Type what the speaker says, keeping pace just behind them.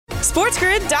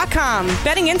SportsGrid.com.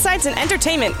 Betting insights and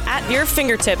entertainment at your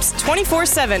fingertips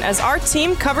 24/7 as our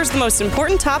team covers the most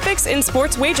important topics in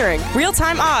sports wagering.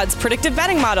 Real-time odds, predictive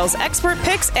betting models, expert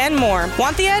picks, and more.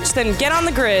 Want the edge? Then get on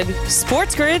the grid.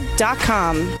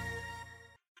 SportsGrid.com.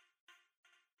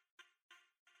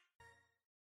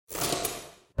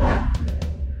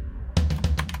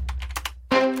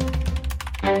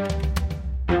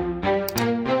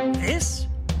 This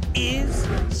is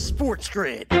Sports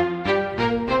Grid.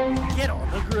 Get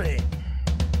on the grid.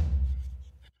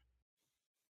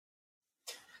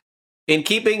 In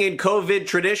keeping in COVID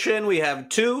tradition, we have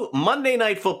two Monday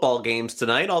Night Football games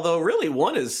tonight, although really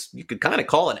one is, you could kind of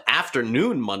call an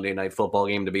afternoon Monday Night Football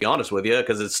game, to be honest with you,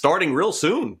 because it's starting real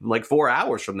soon, like 4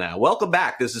 hours from now. Welcome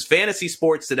back. This is Fantasy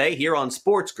Sports Today here on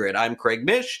Sports Grid. I'm Craig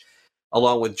Mish,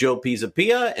 along with Joe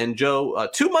Pizzapia. And Joe,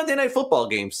 two Monday Night Football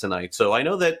games tonight. So I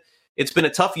know that it's been a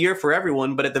tough year for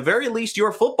everyone, but at the very least,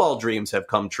 your football dreams have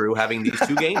come true, having these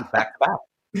two games back to back.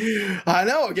 I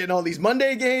know. I'm getting all these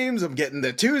Monday games. I'm getting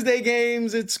the Tuesday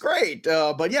games. It's great.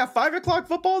 But yeah, 5 o'clock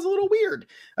football is a little weird.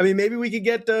 I mean, maybe we could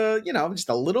get, just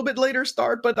a little bit later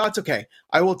start, but that's okay.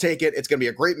 I will take it. It's going to be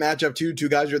a great matchup, too. Two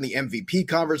guys are in the MVP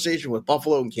conversation with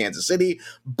Buffalo and Kansas City.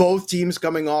 Both teams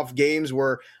coming off games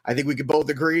where I think we could both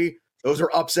agree those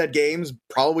are upset games.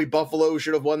 Probably Buffalo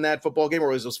should have won that football game, or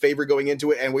was favored going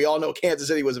into it. And we all know Kansas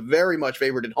City was very much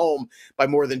favored at home by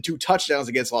more than 2 touchdowns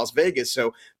against Las Vegas.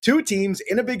 So two teams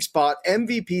in a big spot,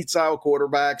 MVP-style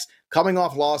quarterbacks coming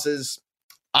off losses.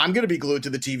 I'm going to be glued to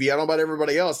the TV. I don't know about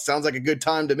everybody else. Sounds like a good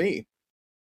time to me.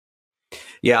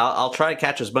 Yeah, I'll try to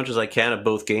catch as much as I can of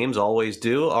both games. Always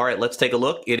do. All right, let's take a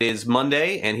look. It is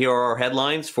Monday, and here are our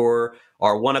headlines for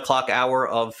our 1 o'clock hour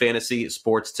of Fantasy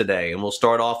Sports Today. And we'll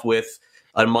start off with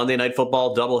a Monday Night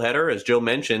Football doubleheader. As Joe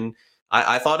mentioned,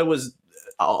 I thought it was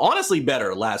honestly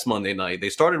better last Monday night. They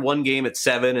started one game at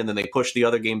 7, and then they pushed the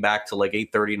other game back to like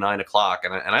 8:30, 9 o'clock.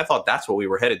 And I thought that's what we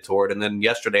were headed toward. And then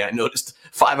yesterday I noticed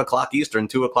 5 o'clock Eastern,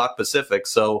 2 o'clock Pacific.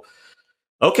 So,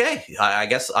 okay, I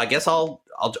guess I'll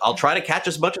try to catch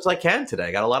as much as I can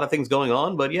today. Got a lot of things going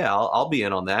on, but yeah, I'll be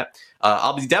in on that.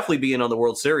 I'll definitely be in on the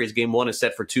World Series. Game 1 is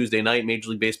set for Tuesday night. Major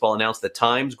League Baseball announced the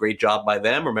times. Great job by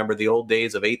them. Remember the old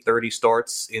days of 8:30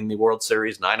 starts in the World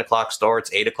Series, 9 o'clock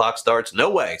starts, 8 o'clock starts? No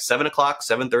way. 7 o'clock,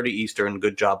 7:30 Eastern.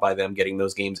 Good job by them getting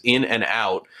those games in and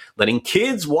out, letting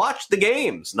kids watch the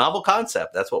games. Novel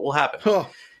concept. That's what will happen. Huh.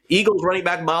 Eagles running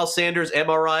back Miles Sanders,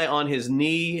 MRI on his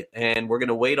knee, and we're going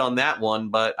to wait on that one.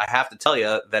 But I have to tell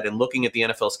you that in looking at the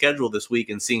NFL schedule this week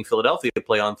and seeing Philadelphia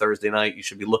play on Thursday night, you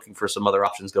should be looking for some other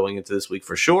options going into this week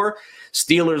for sure.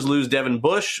 Steelers lose Devin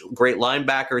Bush, great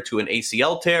linebacker, to an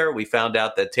ACL tear. We found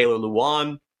out that Taylor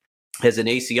Lewan has an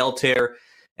ACL tear,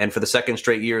 and for the second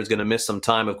straight year is going to miss some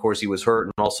time. Of course, he was hurt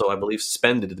and also, I believe,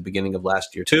 suspended at the beginning of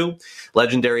last year, too.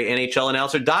 Legendary NHL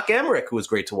announcer Doc Emmerich, who was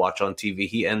great to watch on TV,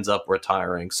 he ends up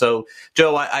retiring. So,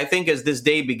 Joe, I think as this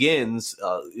day begins,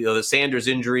 the Sanders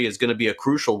injury is going to be a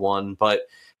crucial one. But, I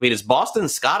mean, is Boston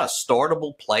Scott a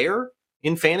startable player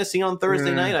in fantasy on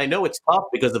Thursday night? I know it's tough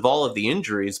because of all of the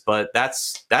injuries, but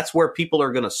that's where people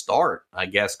are going to start, I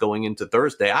guess, going into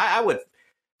Thursday. I would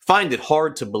find it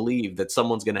hard to believe that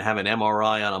someone's going to have an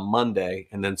MRI on a Monday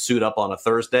and then suit up on a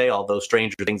Thursday, although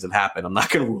stranger things have happened. I'm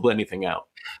not going to rule anything out.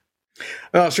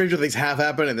 Well, stranger things have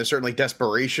happened, and there's certainly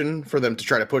desperation for them to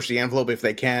try to push the envelope if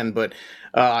they can. But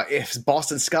if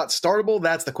Boston Scott's startable,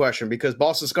 that's the question, because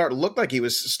Boston Scott looked like he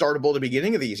was startable at the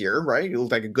beginning of these year, right? He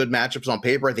looked like a good matchups on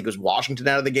paper. I think it was Washington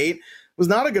out of the gate. It was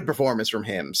not a good performance from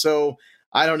him. So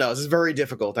I don't know. This is very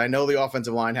difficult. I know the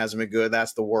offensive line hasn't been good.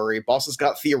 That's the worry. Boston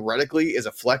Scott theoretically is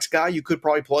a flex guy you could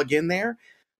probably plug in there.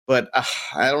 But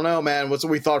I don't know, man. What's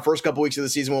what we thought first couple weeks of the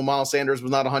season when Miles Sanders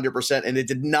was not 100%, and it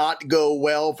did not go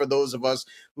well for those of us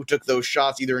who took those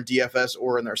shots either in DFS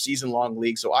or in our season-long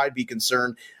league. So I'd be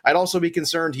concerned. I'd also be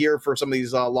concerned here for some of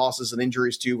these losses and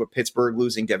injuries too, with Pittsburgh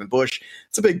losing Devin Bush.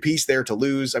 It's a big piece there to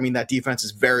lose. I mean, that defense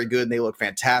is very good, and they look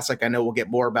fantastic. I know we'll get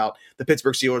more about the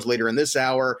Pittsburgh Steelers later in this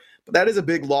hour, but that is a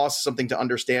big loss, something to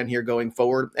understand here going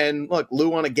forward. And look,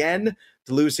 Luan again,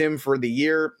 to lose him for the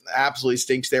year absolutely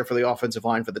stinks there for the offensive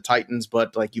line for the Titans.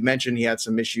 But like you mentioned, he had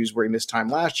some issues where he missed time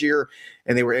last year,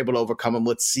 and they were able to overcome him.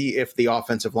 Let's see if the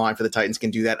offensive line for the Titans can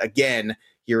do that again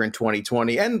here in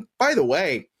 2020. And by the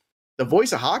way, the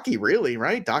voice of hockey, really,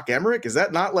 right? Doc Emmerich, is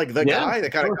that not like the guy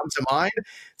that kind of comes to mind?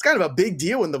 It's kind of a big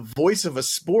deal in the voice of a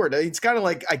sport. It's kind of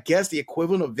like, I guess, the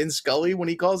equivalent of Vince Scully when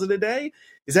he calls it a day.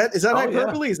 Is that Oh, yeah.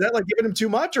 hyperbole? Is that like giving him too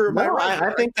much, or am I No, right?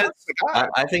 I think that's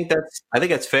I think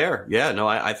that's fair. Yeah, no,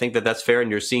 I think that's fair,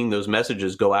 and you're seeing those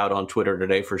messages go out on Twitter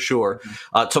today for sure.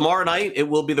 Tomorrow night it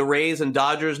will be the Rays and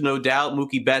Dodgers, no doubt.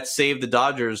 Mookie Betts saved the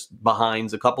Dodgers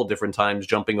behinds a couple different times,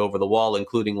 jumping over the wall,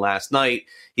 including last night.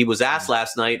 He was asked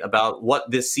last night about what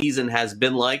this season has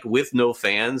been like with no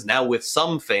fans, now with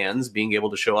some fans being able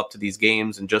to show up to these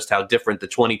games, and just how different the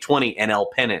 2020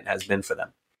 NL pennant has been for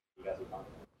them.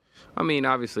 I mean,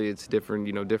 obviously it's different,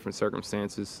 different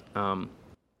circumstances. But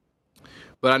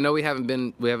I know we haven't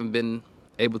been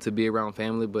able to be around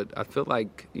family, but I feel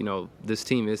like, this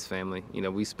team is family.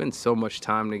 We spend so much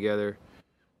time together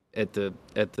at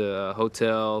the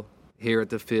hotel, here at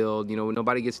the field.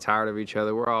 Nobody gets tired of each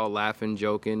other. We're all laughing,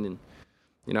 joking,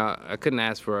 and I couldn't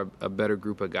ask for a better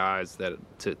group of guys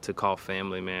to call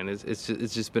family, man. It's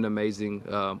just been amazing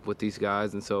with these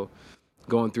guys, and so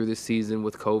going through this season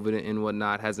with COVID and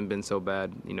whatnot hasn't been so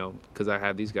bad, because I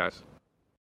have these guys.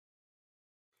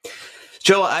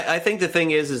 Joe, I think the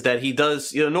thing is that he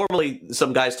does, normally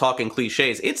some guys talk in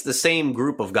cliches. It's the same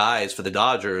group of guys for the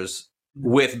Dodgers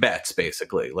with Betts,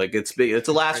 basically. Like it's the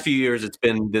last few years, it's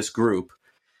been this group.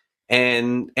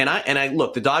 And I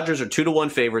look, the Dodgers are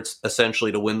 2-1 favorites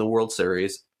essentially to win the World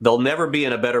Series. They'll never be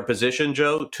in a better position,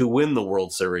 Joe, to win the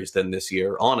World Series than this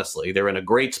year. Honestly, they're in a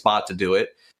great spot to do it.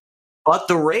 But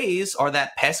the Rays are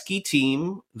that pesky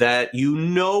team that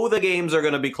the games are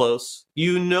going to be close.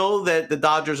 That the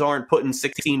Dodgers aren't putting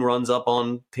 16 runs up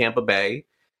on Tampa Bay.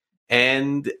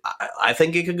 And I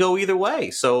think it could go either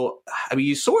way. So, I mean,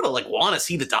 you sort of want to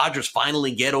see the Dodgers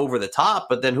finally get over the top.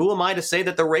 But then who am I to say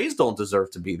that the Rays don't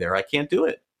deserve to be there? I can't do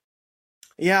it.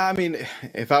 Yeah, I mean,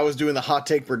 if I was doing the hot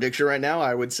take prediction right now,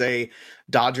 I would say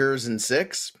Dodgers in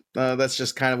 6. That's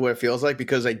just kind of what it feels like,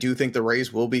 because I do think the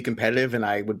Rays will be competitive, and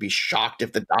I would be shocked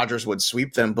if the Dodgers would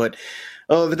sweep them. But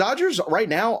the Dodgers right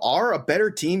now are a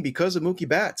better team because of Mookie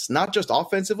Betts, not just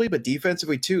offensively, but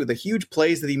defensively too. The huge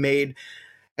plays that he made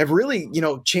have really,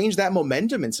 changed that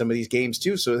momentum in some of these games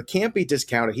too. So it can't be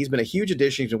discounted. He's been a huge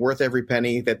addition. He's been worth every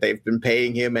penny that they've been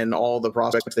paying him and all the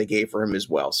prospects they gave for him as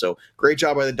well. So great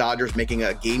job by the Dodgers making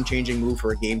a game-changing move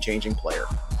for a game-changing player.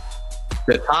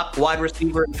 The top wide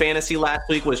receiver in fantasy last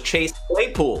week was Chase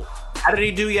Claypool. How did he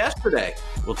do yesterday?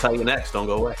 We'll tell you next. Don't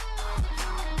go away.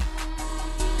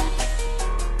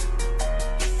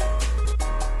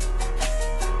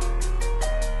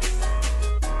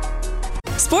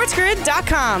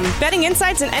 SportsGrid.com. Betting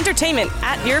insights and entertainment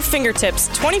at your fingertips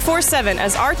 24/7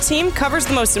 as our team covers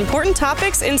the most important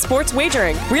topics in sports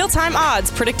wagering. Real-time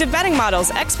odds, predictive betting models,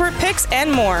 expert picks,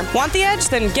 and more. Want the edge?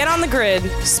 Then get on the grid.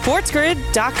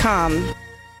 SportsGrid.com.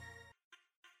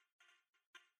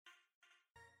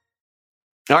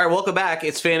 All right, welcome back.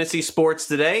 It's Fantasy Sports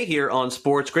Today here on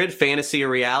Sports Grid. Fantasy or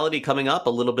reality coming up a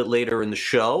little bit later in the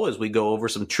show as we go over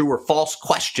some true or false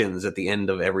questions at the end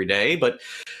of every day. But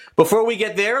before we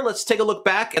get there, let's take a look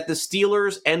back at the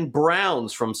Steelers and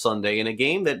Browns from Sunday in a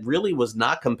game that really was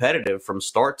not competitive from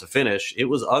start to finish. It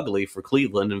was ugly for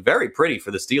Cleveland and very pretty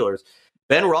for the Steelers.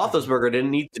 Ben Roethlisberger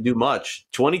didn't need to do much.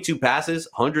 22 passes,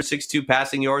 162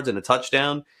 passing yards, and a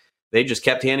touchdown. They just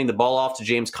kept handing the ball off to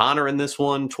James Conner in this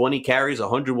one. 20 carries,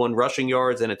 101 rushing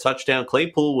yards, and a touchdown.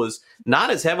 Claypool was not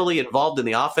as heavily involved in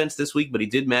the offense this week, but he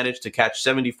did manage to catch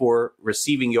 74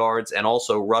 receiving yards and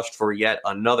also rushed for yet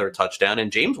another touchdown.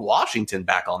 And James Washington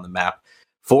back on the map.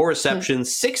 4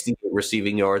 receptions, 60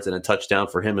 receiving yards, and a touchdown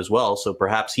for him as well. So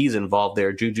perhaps he's involved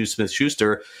there. Juju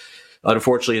Smith-Schuster,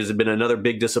 unfortunately, has been another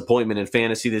big disappointment in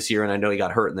fantasy this year, and I know he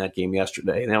got hurt in that game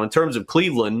yesterday. Now, in terms of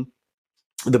Cleveland,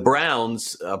 the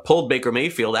Browns pulled Baker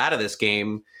Mayfield out of this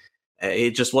game.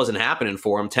 It just wasn't happening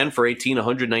for him. 10 for 18,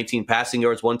 119 passing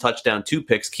yards, 1 touchdown, 2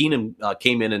 picks. Keenum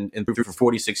came in and threw for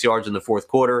 46 yards in the fourth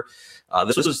quarter.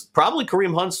 This was probably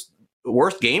Kareem Hunt's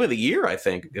worst game of the year, I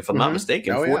think, if I'm not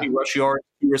mistaken. 40 rush yards,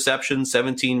 2 receptions,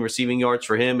 17 receiving yards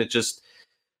for him. It just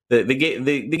the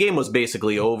game was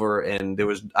basically over, and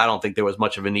I don't think there was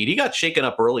much of a need. He got shaken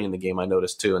up early in the game, I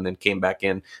noticed too, and then came back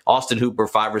in. Austin Hooper,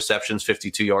 5 receptions,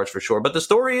 52 yards for sure. But the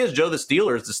story is, Joe, the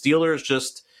Steelers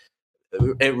just,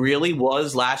 it really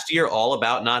was last year all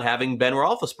about not having Ben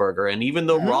Roethlisberger. And even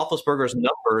though Roethlisberger's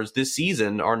numbers this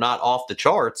season are not off the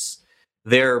charts,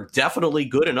 they're definitely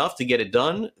good enough to get it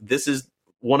done. This is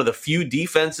one of the few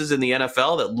defenses in the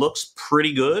NFL that looks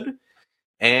pretty good.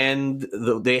 And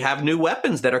they have new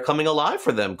weapons that are coming alive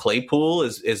for them. Claypool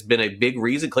has been a big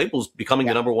reason. Claypool's becoming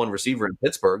the number 1 receiver in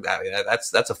Pittsburgh. I mean,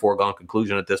 that's a foregone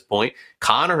conclusion at this point.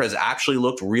 Connor has actually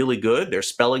looked really good. They're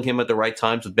spelling him at the right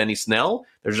times with Benny Snell.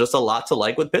 There's just a lot to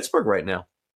like with Pittsburgh right now.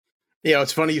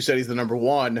 It's funny you said he's the number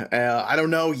one. I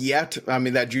don't know yet. I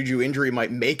mean, that Juju injury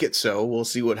might make it so. We'll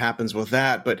see what happens with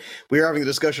that. But we were having a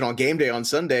discussion on game day on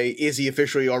Sunday. Is he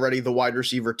officially already the wide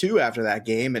receiver 2 after that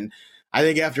game? And I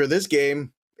think after this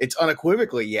game, it's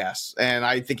unequivocally yes. And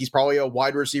I think he's probably a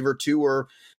wide receiver 2 or,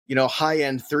 high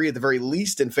end 3 at the very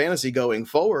least in fantasy going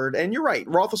forward. And you're right.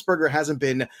 Roethlisberger hasn't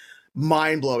been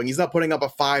mind blowing. He's not putting up a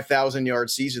 5,000 yard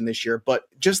season this year, but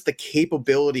just the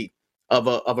capability of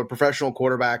a professional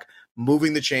quarterback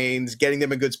moving the chains, getting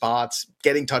them in good spots,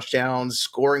 getting touchdowns,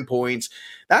 scoring points.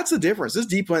 That's the difference. This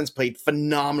defense played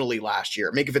phenomenally last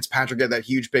year. Minka Fitzpatrick had that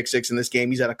huge pick 6 in this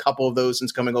game. He's had a couple of those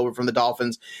since coming over from the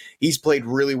Dolphins. He's played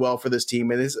really well for this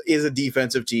team, and this is a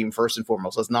defensive team first and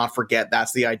foremost. Let's not forget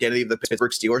that's the identity of the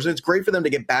Pittsburgh Steelers, and it's great for them to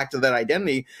get back to that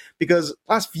identity because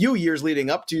last few years leading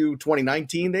up to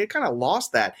 2019, they kind of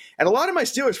lost that. And a lot of my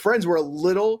Steelers friends were a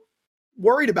little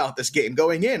worried about this game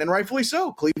going in, and rightfully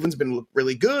so. Cleveland's been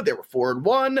really good. They were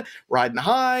 4-1, riding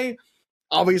high.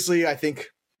 Obviously, I think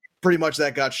pretty much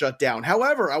that got shut down.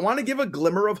 However, I want to give a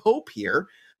glimmer of hope here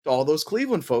to all those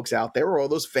Cleveland folks out there, or all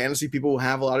those fantasy people who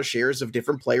have a lot of shares of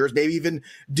different players, maybe even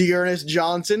Dearness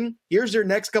Johnson. Here's their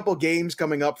next couple games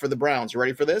coming up for the Browns. You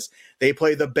ready for this? They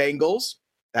play the Bengals.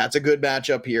 That's a good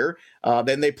matchup here.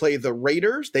 Then they play the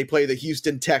Raiders. They play the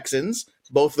Houston Texans.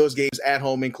 Both those games at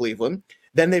home in Cleveland.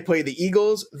 Then they play the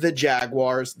Eagles, the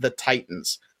Jaguars, the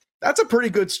Titans. That's a pretty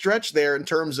good stretch there in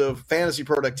terms of fantasy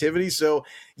productivity. So,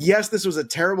 yes, this was a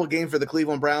terrible game for the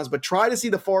Cleveland Browns, but try to see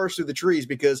the forest through the trees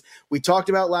because we talked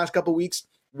about last couple of weeks,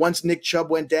 once Nick Chubb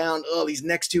went down, these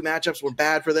next 2 matchups were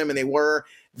bad for them, and they were.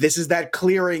 This is that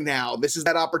clearing now. This is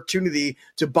that opportunity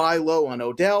to buy low on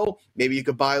Odell. Maybe you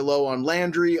could buy low on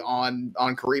Landry, on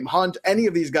Kareem Hunt, any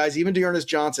of these guys, even Dearness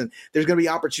Johnson. There's going to be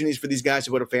opportunities for these guys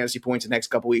to put up fantasy points the next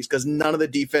couple weeks because none of the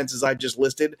defenses I just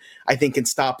listed, I think, can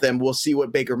stop them. We'll see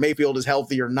what Baker Mayfield is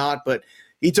healthy or not, but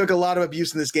he took a lot of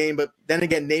abuse in this game. But then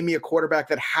again, name me a quarterback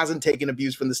that hasn't taken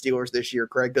abuse from the Steelers this year,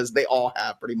 Craig, because they all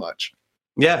have pretty much.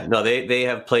 Yeah, no, they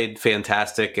have played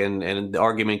fantastic, and the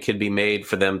argument could be made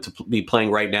for them to be playing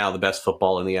right now the best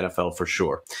football in the NFL for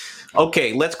sure.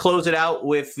 Okay, let's close it out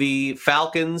with the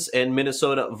Falcons and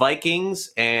Minnesota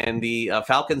Vikings, and the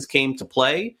Falcons came to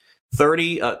play.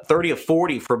 30 of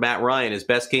 40 for Matt Ryan, his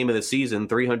best game of the season,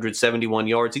 371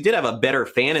 yards. He did have a better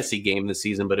fantasy game this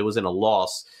season, but it was in a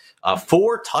loss.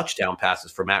 4 touchdown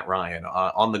passes for Matt Ryan.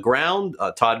 On the ground,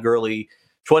 Todd Gurley,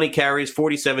 20 carries,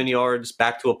 47 yards,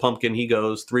 back to a pumpkin he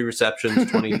goes, 3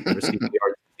 receptions, 20 receiving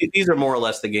yards. These are more or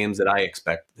less the games that I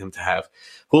expect him to have.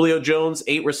 Julio Jones,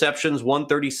 8 receptions,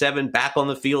 137, back on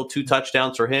the field, 2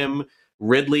 touchdowns for him.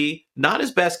 Ridley, not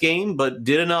his best game, but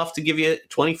did enough to give you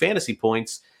 20 fantasy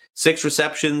points. 6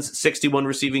 receptions, 61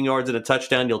 receiving yards, and a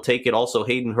touchdown. You'll take it. Also,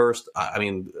 Hayden Hurst,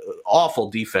 awful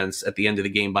defense at the end of the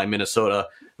game by Minnesota.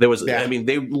 They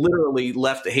literally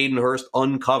left Hayden Hurst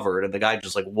uncovered, and the guy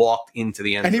just walked into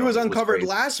the end zone. And he was uncovered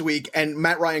last week, and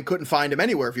Matt Ryan couldn't find him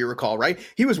anywhere, if you recall, right?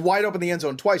 He was wide open in the end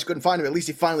zone twice, couldn't find him. At least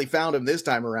he finally found him this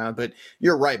time around. But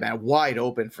you're right, man, wide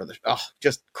open for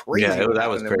just crazy. Yeah, that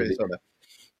was crazy.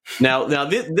 Now,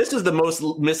 this is the most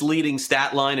misleading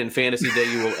stat line in fantasy that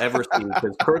you will ever see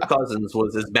because Kirk Cousins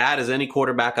was as bad as any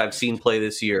quarterback I've seen play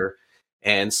this year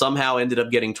and somehow ended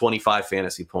up getting 25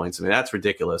 fantasy points. I mean, that's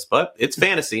ridiculous, but it's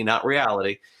fantasy, not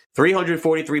reality.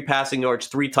 343 passing yards,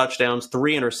 3 touchdowns,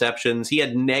 3 interceptions. He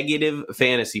had negative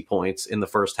fantasy points in the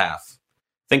first half.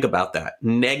 Think about that.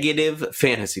 Negative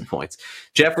fantasy points.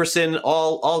 Jefferson,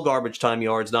 all garbage time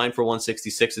yards, 9 for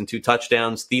 166 and 2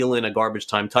 touchdowns. Thielen, a garbage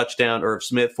time touchdown. Irv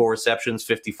Smith, 4 receptions,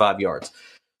 55 yards.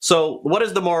 So what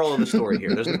is the moral of the story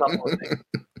here? There's a couple of things.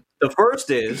 The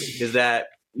first is that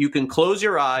you can close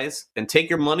your eyes and take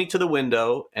your money to the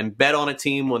window and bet on a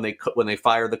team when they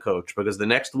fire the coach because the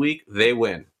next week they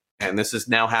win. And this has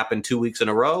now happened 2 weeks in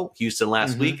a row. Houston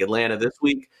last week, Atlanta this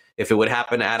week. If it would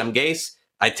happen to Adam Gase,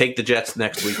 I'd take the Jets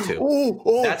next week, too.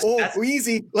 That's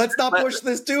easy. Let's not push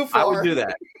this too far. I would do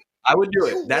that. I would do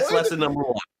it. That's lesson number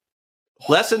 1.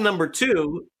 Lesson number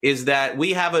 2 is that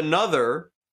we have another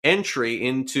entry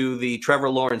into the Trevor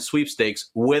Lawrence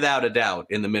sweepstakes without a doubt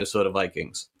in the Minnesota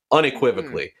Vikings,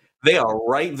 unequivocally. They are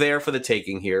right there for the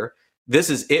taking here.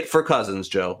 This is it for Cousins,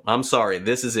 Joe. I'm sorry.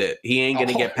 This is it. He ain't going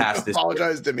to get past this.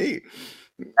 Apologize to me.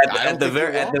 At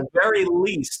the very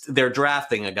least, they're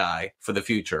drafting a guy for the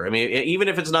future. I mean, even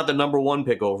if it's not the number 1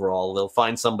 pick overall, they'll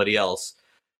find somebody else.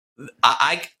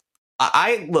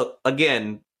 I look,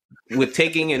 again, with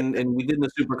taking, and we did in the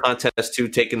Super Contest too,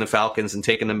 taking the Falcons and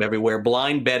taking them everywhere.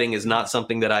 Blind betting is not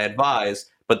something that I advise,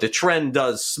 but the trend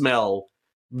does smell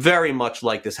very much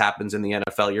like this happens in the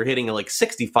NFL. You're hitting a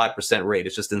 65% rate.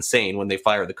 It's just insane when they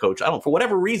fire the coach. For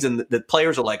whatever reason, the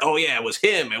players are like, oh yeah, it was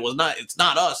him. It's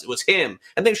not us. It was him.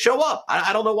 And they show up.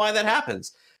 I don't know why that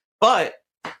happens. But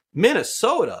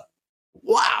Minnesota,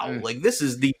 wow. This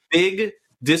is the big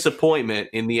disappointment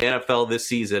in the NFL this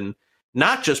season.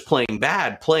 Not just playing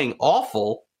bad, playing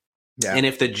awful. Yeah. And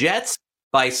if the Jets,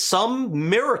 by some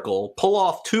miracle, pull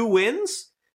off 2 wins,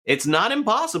 it's not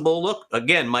impossible. Look,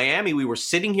 again, Miami, we were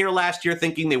sitting here last year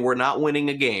thinking they were not winning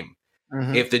a game.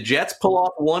 Mm-hmm. If the Jets pull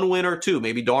off 1 win or 2,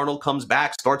 maybe Darnold comes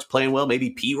back, starts playing well, maybe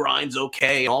P. Ryan's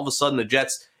okay, and all of a sudden the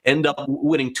Jets end up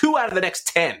winning 2 out of the next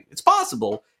 10. It's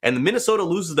possible. And the Minnesota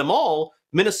loses them all.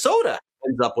 Minnesota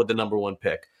ends up with the number 1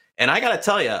 pick. And I got to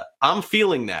tell you, I'm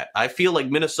feeling that. I feel like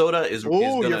Minnesota is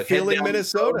going to you're feeling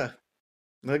Minnesota.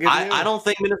 Look at you. I don't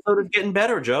think Minnesota's getting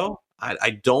better, Joe.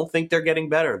 I don't think they're getting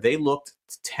better. They looked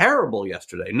terrible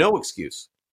yesterday. No excuse.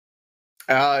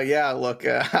 Yeah, look,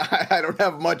 I don't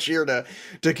have much here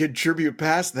to contribute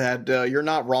past that. You're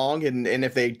not wrong. And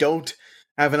if they don't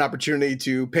have an opportunity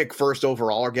to pick first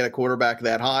overall or get a quarterback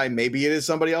that high, maybe it is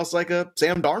somebody else like a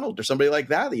Sam Darnold or somebody like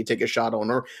that you take a shot on.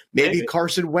 Or maybe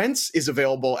Carson Wentz is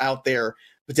available out there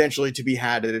potentially to be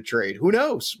had at a trade. Who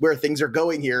knows where things are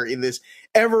going here in this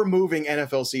ever-moving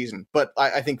NFL season. But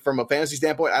I think from a fantasy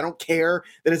standpoint, I don't care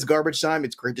that it's garbage time.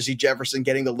 It's great to see Jefferson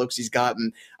getting the looks he's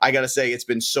gotten. I got to say, it's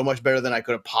been so much better than I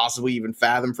could have possibly even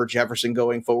fathomed for Jefferson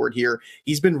going forward here.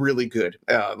 He's been really good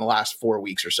in the last 4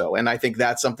 weeks or so. And I think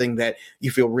that's something that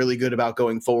you feel really good about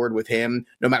going forward with him,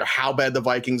 no matter how bad the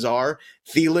Vikings are.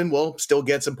 Thielen will still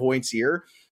get some points here.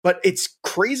 But it's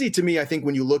crazy to me, I think,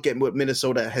 when you look at what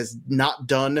Minnesota has not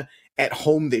done at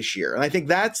home this year. And I think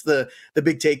that's the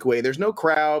big takeaway. There's no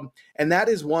crowd, and that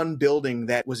is one building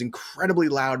that was incredibly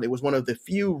loud. It was one of the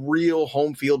few real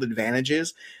home field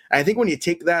advantages. And I think when you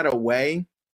take that away,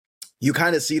 you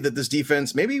kind of see that this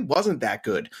defense maybe wasn't that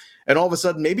good. And all of a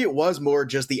sudden, maybe it was more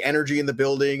just the energy in the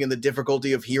building and the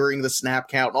difficulty of hearing the snap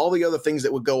count and all the other things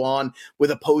that would go on with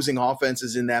opposing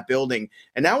offenses in that building.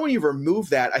 And now when you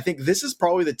remove that, I think this is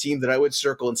probably the team that I would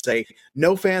circle and say,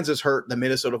 no fans has hurt the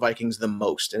Minnesota Vikings the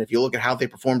most. And if you look at how they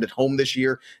performed at home this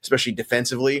year, especially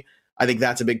defensively, I think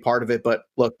that's a big part of it. But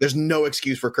look, there's no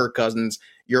excuse for Kirk Cousins.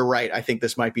 You're right. I think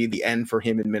this might be the end for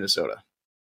him in Minnesota.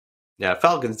 Yeah,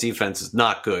 Falcons defense is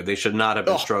not good. They should not have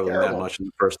been struggling that much in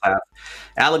the first half.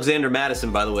 Alexander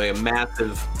Madison, by the way, a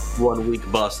massive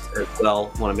 1-week bust as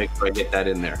well. Want to make sure I get that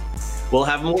in there. We'll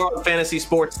have more on fantasy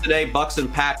sports today. Bucks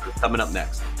and Packers coming up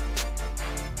next.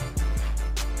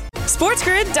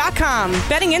 SportsGrid.com.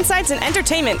 Betting insights and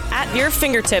entertainment at your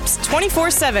fingertips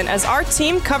 24/7 as our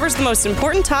team covers the most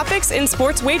important topics in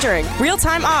sports wagering.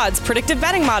 Real-time odds, predictive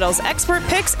betting models, expert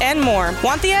picks, and more.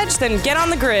 Want the edge? Then get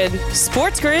on the grid.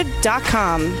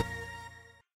 SportsGrid.com.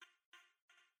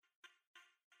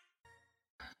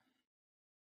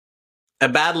 A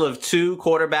battle of 2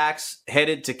 quarterbacks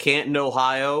headed to Canton,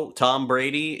 Ohio, Tom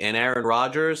Brady and Aaron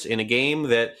Rodgers, in a game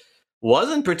that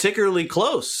wasn't particularly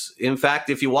close. In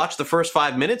fact, if you watch the first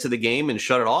 5 minutes of the game and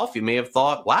shut it off, you may have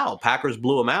thought, wow, Packers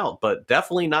blew them out. But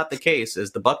definitely not the case,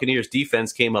 as the Buccaneers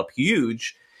defense came up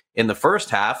huge in the first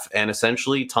half, and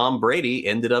essentially Tom Brady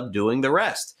ended up doing the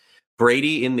rest.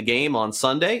 Brady in the game on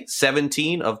Sunday,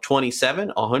 17 of 27,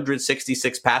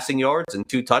 166 passing yards and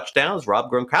 2 touchdowns. Rob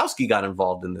Gronkowski got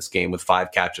involved in this game with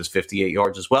 5 catches, 58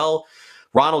 yards as well.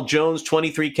 Ronald Jones,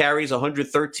 23 carries,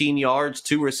 113 yards,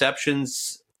 2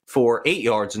 receptions for 8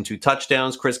 yards and 2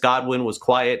 touchdowns. Chris Godwin was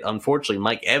quiet. Unfortunately,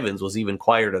 Mike Evans was even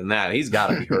quieter than that. He's got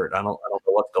to be hurt. I don't know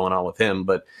what's going on with him,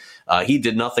 but he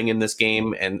did nothing in this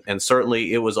game. And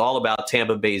certainly it was all about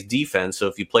Tampa Bay's defense. So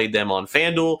if you played them on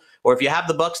FanDuel, or if you have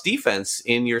the Bucs defense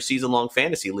in your season-long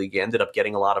fantasy league, you ended up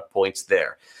getting a lot of points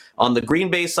there. On the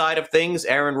Green Bay side of things,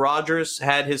 Aaron Rodgers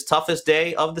had his toughest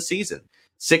day of the season.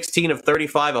 16 of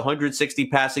 35, 160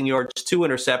 passing yards, 2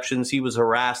 interceptions. He was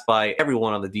harassed by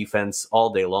everyone on the defense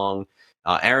all day long.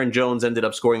 Aaron Jones ended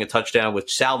up scoring a touchdown,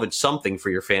 which salvaged something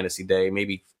for your fantasy day,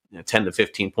 maybe 10 to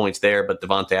 15 points there. But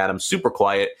Devontae Adams, super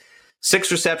quiet.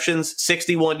 6 receptions,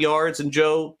 61 yards. And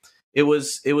Joe, it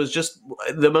was just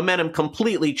the momentum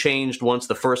completely changed once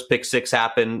the first pick 6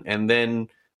 happened. And then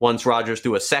once Rodgers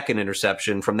threw a second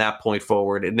interception, from that point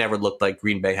forward, it never looked like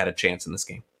Green Bay had a chance in this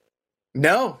game.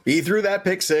 No, he threw that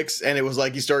pick 6, and it was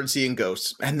like he started seeing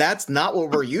ghosts. And that's not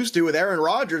what we're used to with Aaron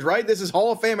Rodgers, right? This is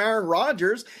Hall of Fame Aaron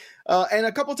Rodgers. And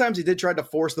a couple of times he did try to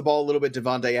force the ball a little bit to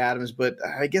Devontae Adams, but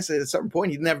I guess at a certain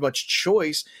point he didn't have much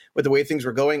choice with the way things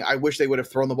were going. I wish they would have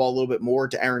thrown the ball a little bit more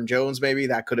to Aaron Jones, maybe.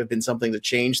 That could have been something to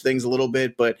change things a little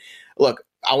bit. But look,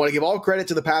 I want to give all credit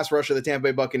to the pass rush of the Tampa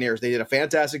Bay Buccaneers. They did a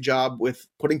fantastic job with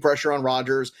putting pressure on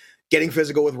Rodgers, getting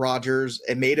physical with Rodgers.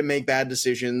 It made him make bad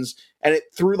decisions, and it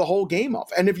threw the whole game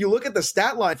off. And if you look at the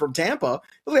stat line from Tampa,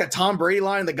 look at Tom Brady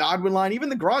line, the Godwin line, even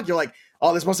the Gronk, you're like,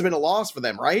 oh, this must have been a loss for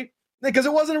them, right? Because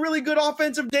it wasn't a really good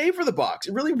offensive day for the Bucs.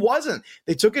 It really wasn't.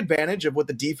 They took advantage of what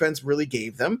the defense really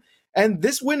gave them. And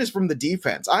this win is from the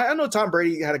defense. I know Tom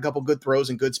Brady had a couple good throws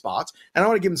in good spots, and I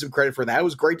want to give him some credit for that. It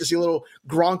was great to see a little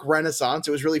Gronk renaissance.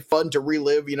 It was really fun to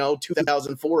relive,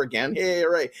 2004 again. Yeah,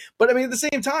 right. But I mean, at the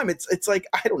same time, it's like,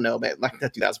 I don't know, man, like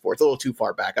that 2004. It's a little too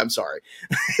far back. I'm sorry.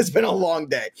 It's been a long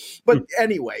day. But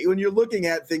anyway, when you're looking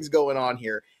at things going on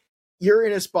here, you're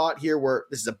in a spot here where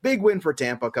this is a big win for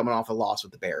Tampa coming off a loss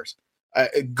with the Bears.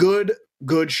 A good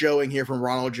showing here from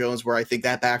Ronald Jones, where I think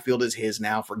that backfield is his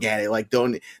now. Forget it. Like,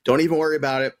 don't even worry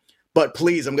about it. But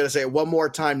please, I'm going to say it one more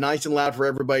time, nice and loud for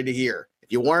everybody to hear.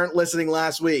 If you weren't listening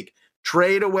last week,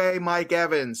 trade away Mike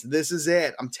Evans. This is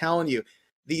it. I'm telling you,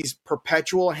 these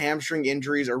perpetual hamstring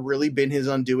injuries are really been his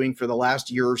undoing for the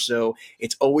last year or so.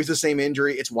 It's always the same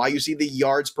injury. It's why you see the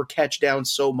yards per catch down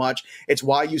so much. It's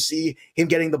why you see him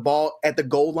getting the ball at the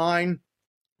goal line.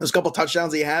 Those couple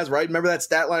touchdowns he has, right? Remember that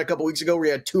stat line a couple weeks ago where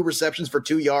he had 2 receptions for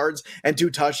 2 yards and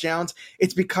 2 touchdowns?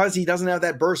 It's because he doesn't have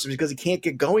that burst. It's because he can't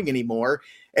get going anymore.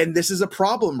 And this is a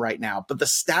problem right now. But the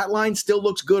stat line still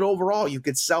looks good overall. You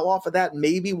could sell off of that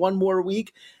maybe one more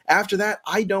week. After that,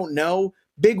 I don't know.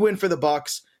 Big win for the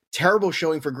Bucs. Terrible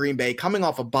showing for Green Bay, coming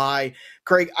off a bye.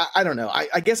 Craig, I don't know.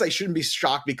 I guess I shouldn't be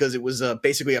shocked because it was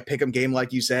basically a pick'em game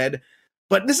like you said.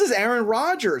 But this is Aaron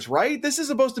Rodgers, right? This is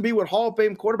supposed to be what Hall of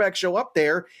Fame quarterbacks show up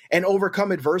there and overcome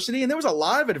adversity. And there was a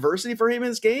lot of adversity for him in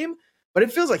this game, but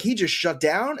it feels like he just shut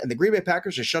down and the Green Bay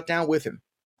Packers just shut down with him.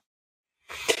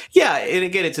 Yeah, and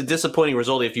again, it's a disappointing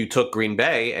result if you took Green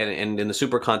Bay, and in the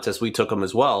Super Contest, we took them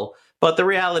as well. But the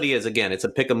reality is, again, it's a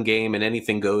pick'em game, and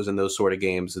anything goes in those sort of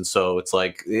games. And so it's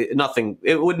like nothing.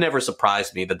 It would never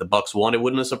surprise me that the Bucs won. It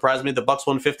wouldn't have surprised me the Bucs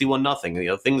won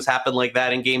 51-0. Things happen like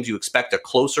that in games. You expect a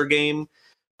closer game,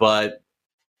 but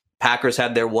Packers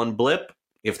had their one blip.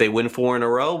 If they win 4 in a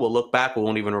row, we'll look back. We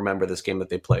won't even remember this game that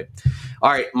they played.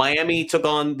 All right, Miami took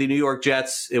on the New York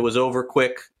Jets. It was over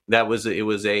quick. It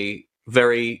was a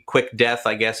very quick death,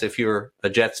 I guess, if you're a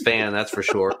Jets fan, that's for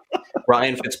sure.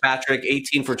 Ryan Fitzpatrick,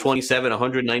 18 for 27,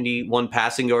 191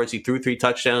 passing yards. He threw 3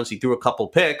 touchdowns. He threw a couple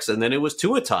picks, and then it was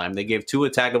Tua time. They gave Tua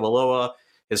Tagovailoa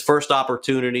his first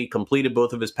opportunity, completed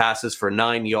both of his passes for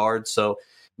 9 yards. So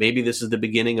maybe this is the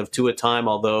beginning of Tua time,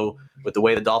 although with the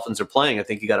way the Dolphins are playing, I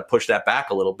think you got to push that back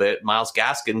a little bit. Myles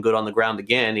Gaskin, good on the ground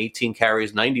again, 18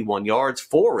 carries, 91 yards,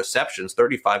 4 receptions,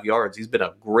 35 yards. He's been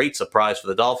a great surprise for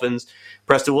the Dolphins.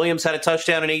 Preston Williams had a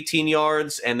touchdown and 18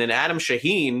 yards, and then Adam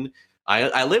Shaheen,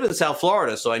 I live in South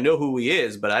Florida, so I know who he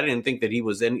is, but I didn't think that he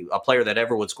was a player that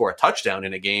ever would score a touchdown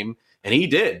in a game, and he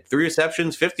did. 3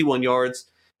 receptions, 51 yards,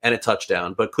 and a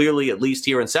touchdown. But clearly, at least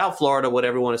here in South Florida, what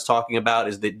everyone is talking about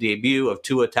is the debut of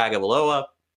Tua Tagovailoa.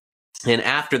 And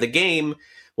after the game,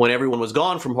 when everyone was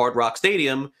gone from Hard Rock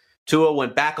Stadium, Tua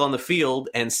went back on the field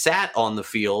and sat on the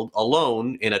field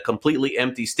alone in a completely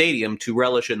empty stadium to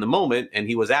relish in the moment, and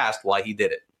he was asked why he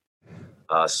did it.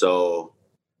 So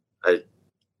I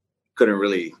couldn't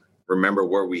really remember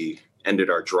where we ended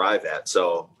our drive at.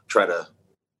 So try to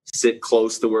sit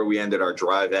close to where we ended our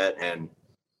drive at, and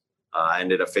I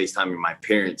ended up FaceTiming my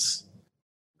parents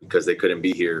because they couldn't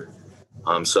be here.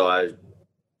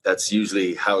 That's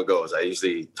usually how it goes. I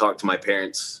usually talk to my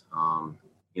parents,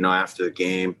 after the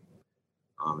game.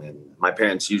 And my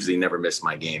parents usually never miss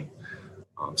my game.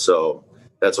 So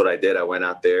that's what I did. I went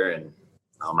out there and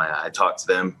I talked to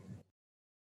them.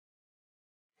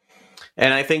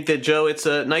 And I think that, Joe, it's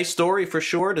a nice story for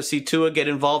sure to see Tua get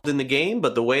involved in the game.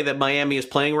 But the way that Miami is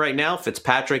playing right now,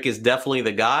 Fitzpatrick is definitely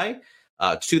the guy.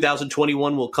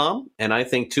 2021 will come, and I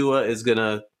think Tua is going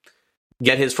to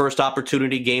get his first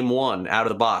opportunity game 1 out of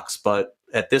the box. But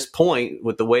at this point,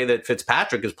 with the way that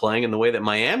Fitzpatrick is playing and the way that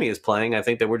Miami is playing, I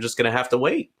think that we're just going to have to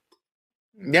wait.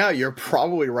 Yeah, you're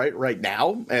probably right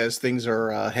now as things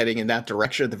are heading in that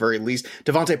direction at the very least.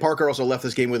 Devontae Parker also left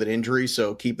this game with an injury,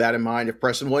 so keep that in mind. If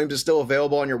Preston Williams is still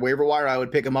available on your waiver wire, I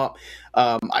would pick him up.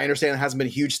 I understand it hasn't been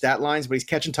huge stat lines, but he's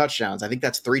catching touchdowns. I think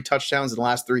that's 3 touchdowns in the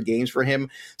last 3 games for him.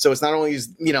 So it's not only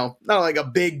not like a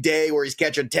big day where he's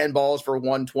catching 10 balls for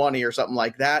 120 or something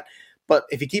like that. But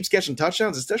if he keeps catching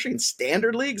touchdowns, especially in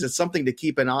standard leagues, it's something to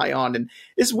keep an eye on. And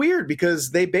it's weird because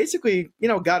they basically,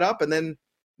 got up and then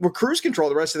were cruise control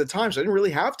the rest of the time. So I didn't really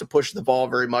have to push the ball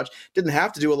very much. Didn't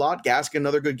have to do a lot. Gaskin,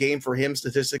 another good game for him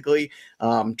statistically.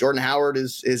 Jordan Howard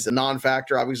is a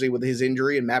non-factor, obviously, with his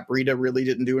injury, and Matt Breida really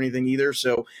didn't do anything either.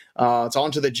 So it's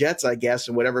on to the Jets, I guess,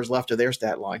 and whatever's left of their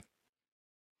stat line.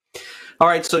 All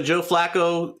right, so Joe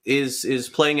Flacco is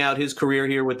playing out his career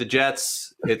here with the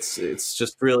Jets. It's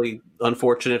just really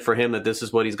unfortunate for him that this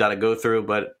is what he's got to go through.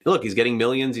 But look, he's getting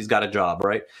millions. He's got a job,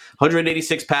 right?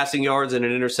 186 passing yards and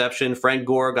an interception. Frank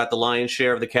Gore got the lion's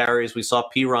share of the carries. We saw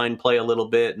P. Ryan play a little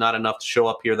bit, not enough to show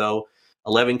up here though.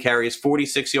 11 carries,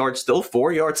 46 yards, still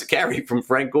 4 yards a carry from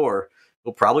Frank Gore.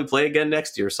 He'll probably play again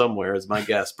next year somewhere, is my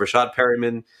guess. Brashad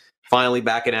Perryman finally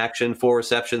back in action, 4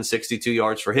 receptions, 62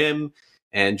 yards for him.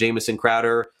 And Jamison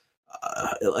Crowder,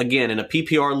 again, in a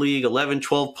PPR league, 11,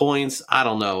 12 points. I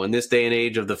don't know. In this day and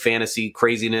age of the fantasy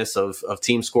craziness of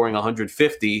teams scoring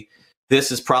 150,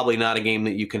 this is probably not a game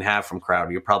that you can have from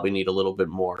Crowder. You probably need a little bit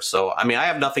more. So, I mean, I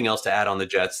have nothing else to add on the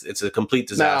Jets. It's a complete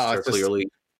disaster, clearly.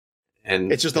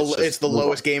 And it's the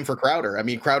lowest game for Crowder. I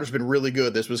mean, Crowder's been really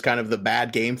good. This was kind of the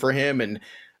bad game for him. And,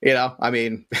 I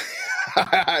mean,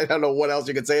 I don't know what else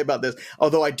you could say about this.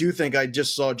 Although I do think I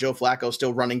just saw Joe Flacco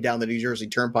still running down the New Jersey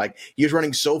Turnpike. He was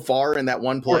running so far in that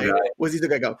one play. Was he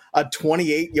like a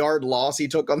 28-yard loss he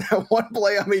took on that one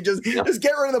play? I mean, just get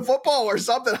rid of the football or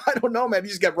something. I don't know, man. He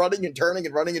just kept running and turning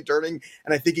and running and turning.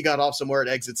 And I think he got off somewhere at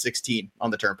exit 16 on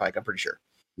the Turnpike. I'm pretty sure.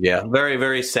 Yeah, very,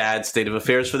 very sad state of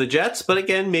affairs for the Jets. But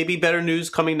again, maybe better news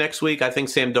coming next week. I think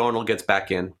Sam Darnold gets back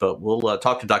in, but we'll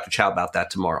talk to Dr. Chow about that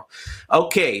tomorrow.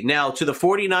 Okay, now to the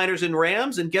 49ers and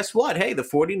Rams. And guess what? Hey, the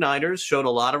 49ers showed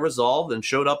a lot of resolve and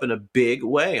showed up in a big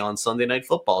way on Sunday Night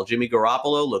Football. Jimmy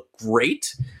Garoppolo looked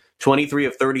great. 23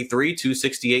 of 33,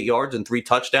 268 yards and 3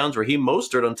 touchdowns. Raheem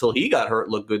Mostert, until he got hurt,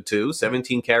 looked good too.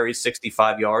 17 carries,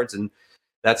 65 yards, and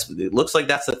it looks like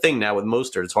that's the thing now with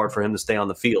Mostert. It's hard for him to stay on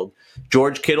the field.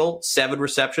 George Kittle, 7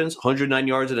 receptions, 109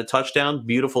 yards and a touchdown.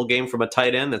 Beautiful game from a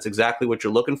tight end. That's exactly what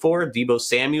you're looking for. Deebo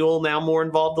Samuel now more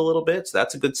involved a little bit, so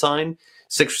that's a good sign.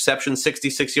 6 receptions,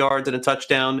 66 yards and a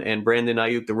touchdown. And Brandon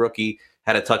Ayuk, the rookie,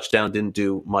 had a touchdown, didn't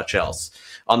do much else.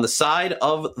 On the side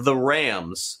of the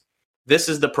Rams, this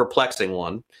is the perplexing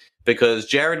one because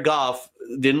Jared Goff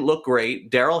didn't look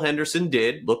great. Darrell Henderson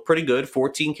did look pretty good,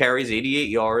 14 carries, 88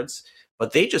 yards.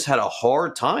 But they just had a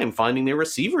hard time finding their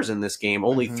receivers in this game.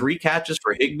 Only 3 catches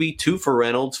for Higbee, 2 for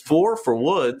Reynolds, 4 for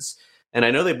Woods. And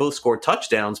I know they both scored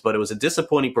touchdowns, but it was a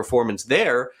disappointing performance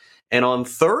there. And on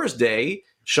Thursday,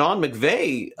 Sean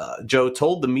McVay, Joe,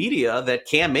 told the media that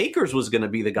Cam Akers was going to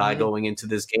be the guy going into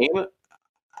this game.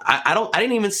 I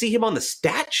didn't even see him on the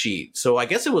stat sheet. So I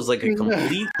guess it was like a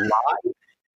complete lie.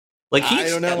 Like I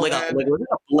don't know, was it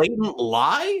a blatant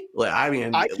lie?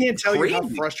 I can't tell you how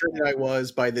frustrated I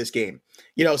was by this game.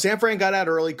 San Fran got out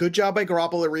early. Good job by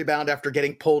Garoppolo to rebound after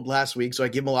getting pulled last week. So I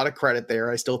give him a lot of credit there.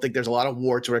 I still think there's a lot of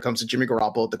warts when it comes to Jimmy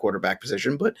Garoppolo at the quarterback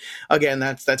position. But again,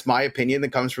 that's my opinion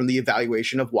that comes from the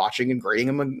evaluation of watching and grading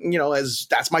him. As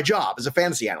that's my job as a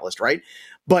fantasy analyst, right?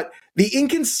 But the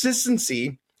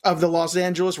inconsistency of the Los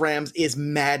Angeles Rams is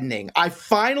maddening. I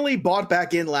finally bought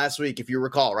back in last week, if you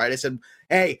recall, right? I said,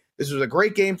 hey, this was a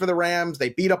great game for the Rams. They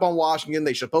beat up on Washington.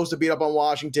 They're supposed to beat up on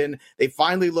Washington. They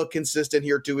finally look consistent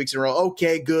here 2 weeks in a row.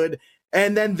 Okay, good.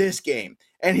 And then this game.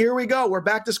 And here we go. We're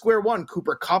back to square one.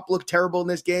 Cooper Kupp looked terrible in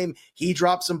this game. He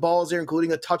dropped some balls there,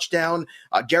 including a touchdown.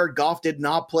 Jared Goff did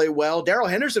not play well. Darrell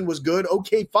Henderson was good.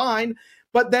 Okay, fine.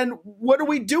 But then what are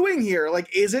we doing here?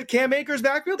 Like, is it Cam Akers'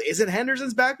 backfield? Is it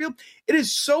Henderson's backfield? It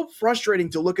is so frustrating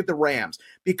to look at the Rams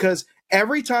because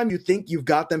every time you think you've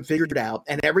got them figured out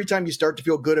and every time you start to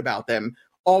feel good about them,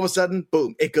 all of a sudden,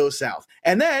 boom, it goes south.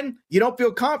 And then you don't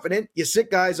feel confident. You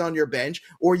sit guys on your bench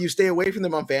or you stay away from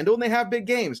them on FanDuel and they have big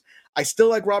games. I still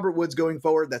like Robert Woods going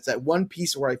forward. That's that one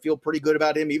piece where I feel pretty good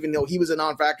about him, even though he was a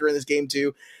non-factor in this game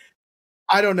too.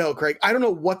 I don't know, Craig. I don't know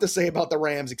what to say about the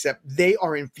Rams, except they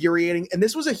are infuriating. And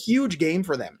this was a huge game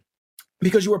for them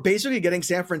because you were basically getting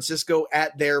San Francisco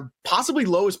at their possibly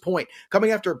lowest point,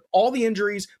 coming after all the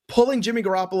injuries, pulling Jimmy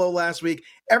Garoppolo last week.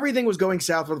 Everything was going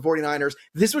south for the 49ers.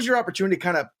 This was your opportunity to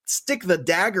kind of stick the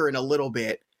dagger in a little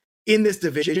bit in this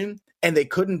division, and they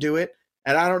couldn't do it.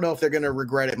 And I don't know if they're going to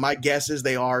regret it. My guess is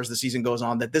they are as the season goes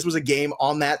on, that this was a game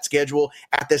on that schedule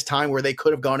at this time where they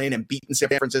could have gone in and beaten San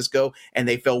Francisco, and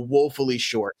they fell woefully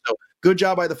short. So good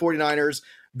job by the 49ers.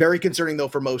 Very concerning, though,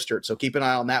 for Mostert. So keep an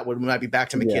eye on that one. We might be back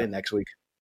to McKinnon next week.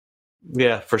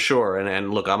 Yeah, for sure.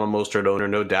 And look, I'm a Mostert owner,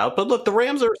 no doubt. But look, the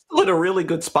Rams are still in a really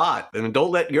good spot. And don't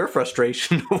let your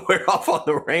frustration wear off on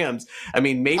the Rams. I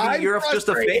mean, maybe you're just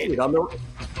a fade on the.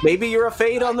 Maybe you're a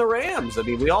fade on the Rams. I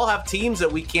mean, we all have teams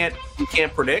that we can't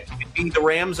predict. Maybe the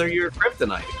Rams are your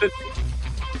kryptonite.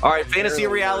 All right, Fantasy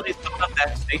and Reality is coming up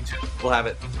next. Stay tuned. We'll have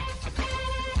it.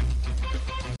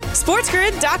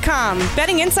 SportsGrid.com.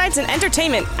 Betting insights and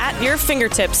entertainment at your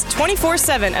fingertips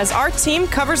 24/7 as our team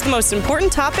covers the most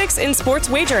important topics in sports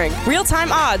wagering.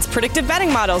 Real-time odds, predictive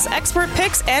betting models, expert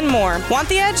picks, and more. Want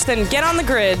the edge? Then get on the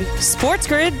grid.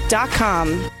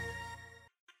 SportsGrid.com.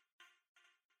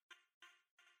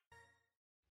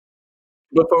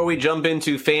 Before we jump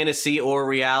into fantasy or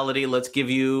reality, let's give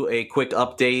you a quick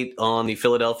update on the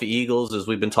Philadelphia Eagles. As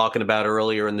we've been talking about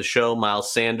earlier in the show,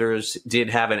 Miles Sanders did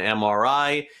have an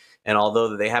MRI, and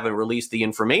although they haven't released the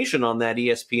information on that,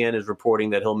 ESPN is reporting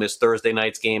that he'll miss Thursday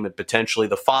night's game and potentially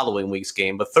the following week's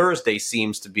game. But Thursday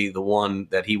seems to be the one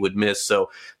that he would miss.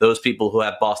 So those people who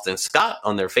have Boston Scott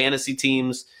on their fantasy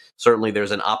teams, certainly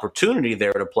there's an opportunity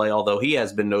there to play, although he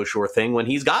has been no sure thing when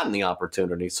he's gotten the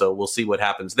opportunity. So we'll see what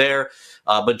happens there.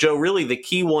 But, Joe, really the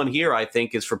key one here, I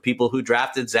think, is for people who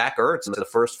drafted Zach Ertz in the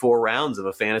first 4 rounds of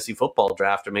a fantasy football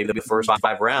draft, or maybe the first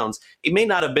 5 rounds. He may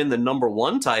not have been the number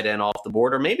 1 tight end off the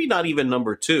board, or maybe not even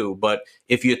number 2. But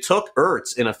if you took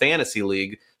Ertz in a fantasy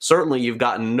league, certainly you've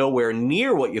gotten nowhere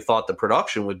near what you thought the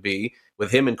production would be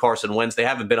with him and Carson Wentz. They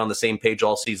haven't been on the same page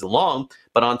all season long.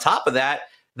 But on top of that,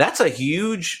 that's a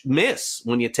huge miss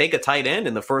when you take a tight end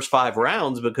in the first 5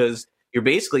 rounds, because you're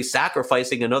basically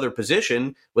sacrificing another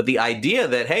position with the idea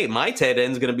that, hey, my tight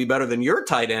end is going to be better than your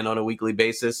tight end on a weekly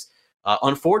basis.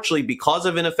 Unfortunately, because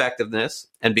of ineffectiveness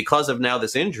and because of now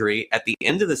this injury, at the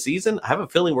end of the season, I have a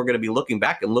feeling we're going to be looking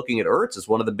back and looking at Ertz as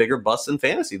one of the bigger busts in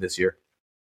fantasy this year.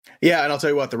 Yeah, and I'll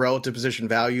tell you what, the relative position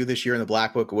value this year in the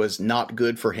Black Book was not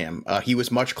good for him. He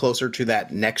was much closer to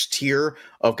that next tier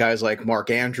of guys like Mark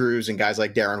Andrews and guys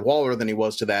like Darren Waller than he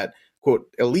was to that, quote,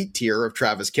 elite tier of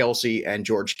Travis Kelce and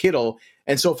George Kittle.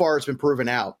 And so far, it's been proven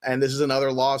out. And this is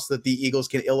another loss that the Eagles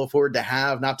can ill afford to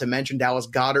have, not to mention Dallas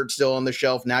Goedert still on the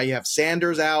shelf. Now you have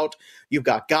Sanders out. You've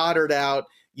got Goddard out.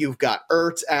 You've got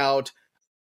Ertz out.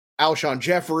 Alshon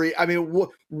Jeffrey. I mean,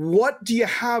 what do you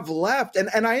have left?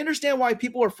 And I understand why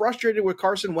people are frustrated with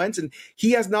Carson Wentz, and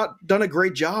he has not done a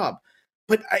great job.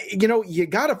 But, you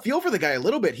got to feel for the guy a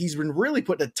little bit. He's been really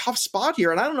put in a tough spot here,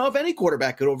 and I don't know if any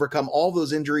quarterback could overcome all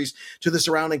those injuries to the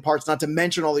surrounding parts, not to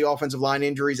mention all the offensive line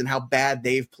injuries and how bad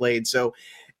they've played. So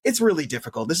it's really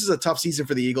difficult. This is a tough season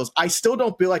for the Eagles. I still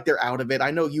don't feel like they're out of it.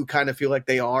 I know you kind of feel like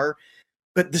they are,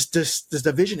 but this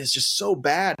division is just so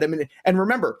bad. I mean, and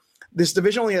remember, this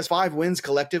division only has 5 wins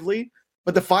collectively,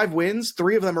 but the 5 wins,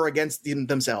 3 of them are against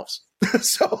themselves.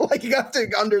 So, you got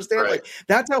to understand, right,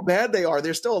 that's how bad they are.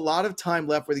 There's still a lot of time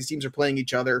left where these teams are playing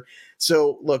each other.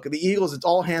 So, look, the Eagles, it's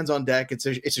all hands on deck. It's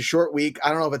a short week. I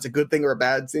don't know if it's a good thing or a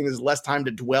bad thing. There's less time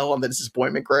to dwell on the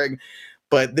disappointment, Craig.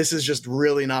 But this has just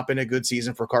really not been a good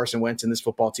season for Carson Wentz and this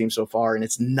football team so far, and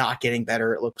it's not getting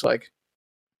better, it looks like.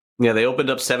 Yeah, they opened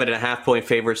up 7.5-point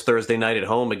favorites Thursday night at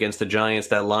home against the Giants.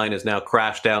 That line has now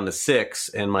crashed down to 6,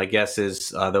 and my guess is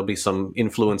there'll be some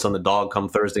influence on the dog come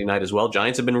Thursday night as well.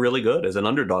 Giants have been really good as an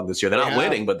underdog this year. They're not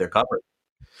winning, but they're covered.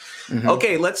 Mm-hmm.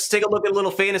 Okay, let's take a look at a little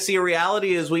fantasy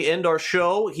reality as we end our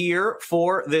show here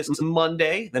for this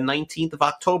Monday, the 19th of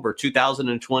October,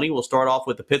 2020. We'll start off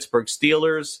with the Pittsburgh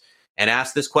Steelers and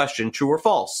ask this question, true or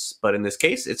false? But in this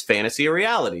case, it's fantasy or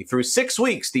reality. Through 6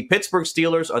 weeks, the Pittsburgh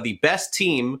Steelers are the best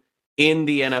team in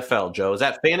the NFL, Joe. Is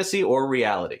that fantasy or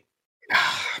reality?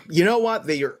 You know what?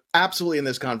 They are absolutely in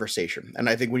this conversation. And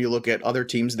I think when you look at other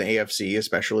teams in the AFC,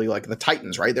 especially like the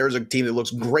Titans, right? There's a team that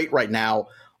looks great right now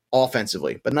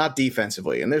offensively, but not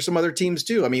defensively. And there's some other teams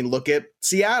too. I mean, look at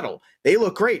Seattle. They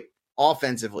look great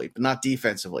offensively, but not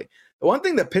defensively. The one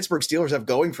thing that Pittsburgh Steelers have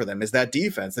going for them is that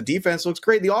defense. The defense looks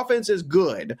great. The offense is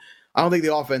good. I don't think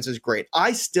the offense is great.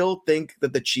 I still think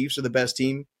that the Chiefs are the best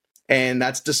team. And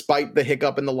that's despite the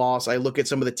hiccup in the loss. I look at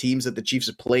some of the teams that the Chiefs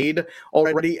have played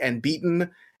already and beaten.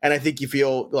 And I think you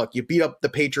feel, look, you beat up the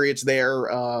Patriots there.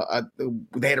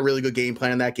 They had a really good game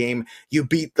plan in that game. You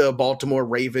beat the Baltimore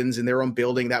Ravens in their own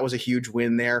building. That was a huge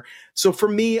win there. So for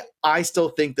me, I still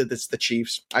think that it's the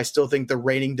Chiefs. I still think the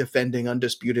reigning, defending,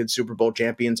 undisputed Super Bowl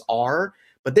champions are,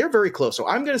 but they're very close. So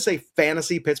I'm going to say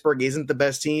fantasy Pittsburgh isn't the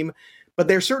best team, but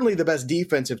they're certainly the best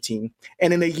defensive team.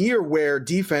 And in a year where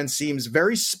defense seems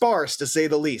very sparse, to say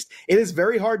the least, it is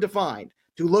very hard to find,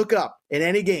 to look up in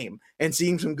any game and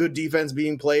seeing some good defense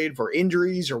being played for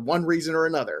injuries or one reason or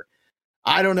another.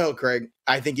 I don't know, Craig.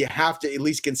 I think you have to at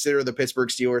least consider the Pittsburgh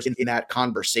Steelers in that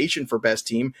conversation for best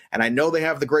team. And I know they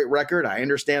have the great record. I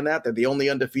understand that. They're the only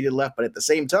undefeated left. But at the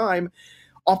same time,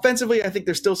 offensively, I think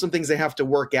there's still some things they have to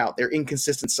work out. They're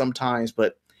inconsistent sometimes,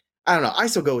 but I don't know. I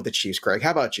still go with the Chiefs, Craig.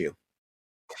 How about you?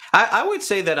 I would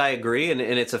say that I agree, and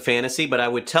it's a fantasy, but I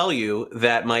would tell you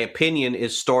that my opinion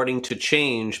is starting to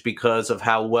change because of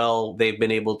how well they've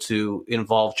been able to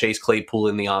involve Chase Claypool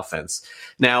in the offense.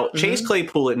 Now, Chase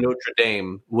Claypool at Notre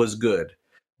Dame was good,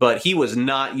 but he was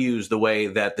not used the way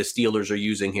that the Steelers are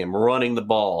using him, running the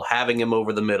ball, having him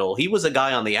over the middle. He was a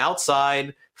guy on the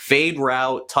outside, fade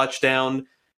route, touchdown.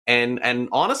 And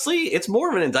honestly, it's more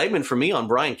of an indictment for me on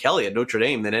Brian Kelly at Notre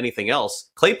Dame than anything else.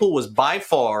 Claypool was by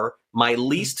far my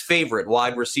least favorite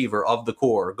wide receiver of the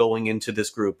core going into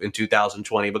this group in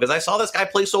 2020 because I saw this guy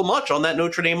play so much on that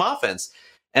Notre Dame offense.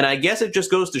 And I guess it just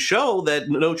goes to show that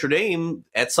Notre Dame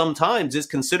at some times is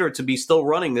considered to be still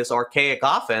running this archaic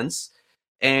offense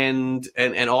and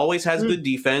always has good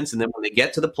defense. And then when they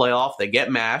get to the playoff, they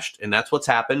get mashed. And that's what's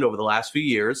happened over the last few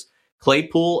years.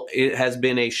 Claypool, it has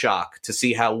been a shock to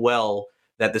see how well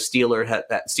that the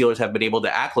Steelers have been able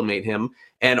to acclimate him.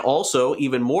 And also,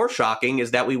 even more shocking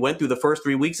is that we went through the first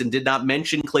 3 weeks and did not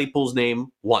mention Claypool's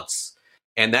name once.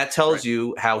 And that tells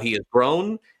you how he has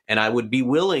grown. And I would be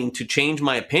willing to change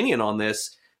my opinion on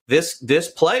this. This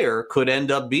player could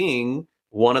end up being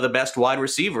one of the best wide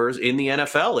receivers in the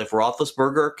NFL if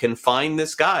Roethlisberger can find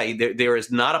this guy. There is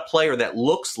not a player that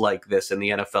looks like this in the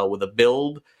NFL with a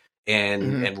build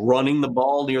and running the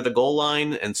ball near the goal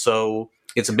line. And so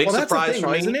it's a big surprise for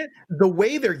me. Isn't it? The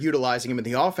way they're utilizing him in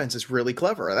the offense is really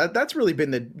clever. That's really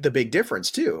been the big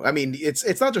difference too. I mean,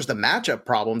 it's not just the matchup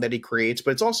problem that he creates,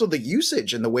 but it's also the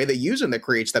usage and the way they use him that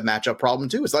creates the matchup problem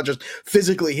too. It's not just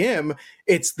physically him,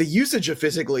 it's the usage of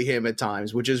physically him at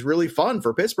times, which is really fun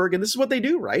for Pittsburgh. And this is what they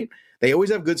do, right? They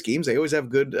always have good schemes. They always have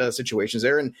good situations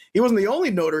there. And he wasn't the only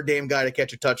Notre Dame guy to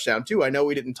catch a touchdown too. I know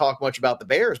we didn't talk much about the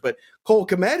Bears, but Cole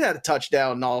Kmet had a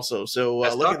touchdown also. So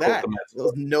look at that.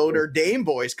 Those Notre Dame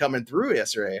boys coming through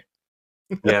yesterday.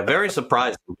 Yeah, very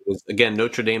surprising because, again,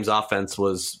 Notre Dame's offense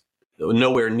was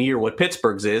nowhere near what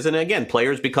Pittsburgh's is. And again,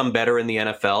 players become better in the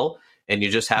NFL, and you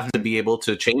just have to be able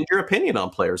to change your opinion on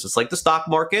players. It's like the stock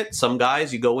market. Some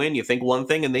guys, you go in, you think one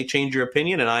thing, and they change your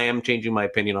opinion, and I am changing my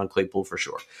opinion on Claypool for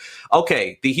sure.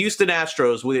 Okay, the Houston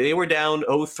Astros, they were down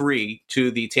 0-3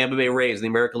 to the Tampa Bay Rays in the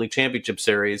American League Championship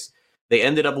Series. They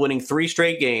ended up winning 3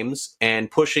 straight games and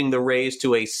pushing the Rays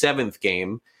to a 7th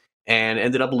game, and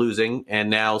ended up losing.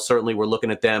 And now certainly we're looking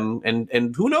at them,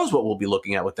 and who knows what we'll be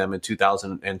looking at with them in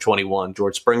 2021.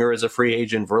 George Springer is a free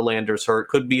agent. Verlander's hurt.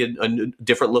 Could be a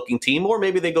different looking team, or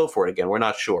maybe they go for it again. We're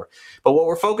not sure. But what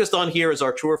we're focused on here is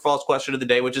our true or false question of the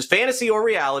day, which is fantasy or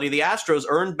reality. The Astros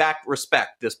earned back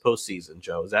respect this postseason,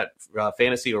 Joe. Is that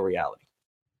fantasy or reality?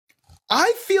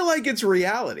 I feel like it's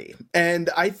reality. And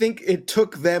I think it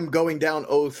took them going down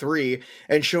 0-3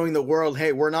 and showing the world,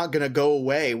 hey, we're not going to go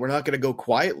away. We're not going to go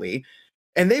quietly.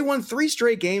 And they won 3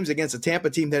 straight games against a Tampa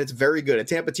team that is very good, a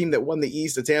Tampa team that won the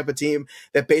East, a Tampa team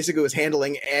that basically was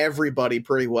handling everybody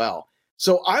pretty well.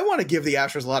 So I want to give the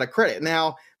Astros a lot of credit.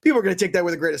 Now, people are going to take that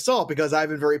with a grain of salt because I've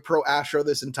been very pro-Astro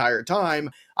this entire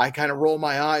time. I kind of roll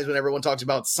my eyes when everyone talks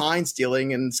about sign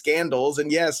stealing and scandals.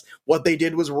 And yes, what they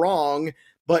did was wrong,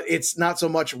 but it's not so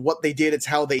much what they did, it's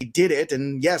how they did it.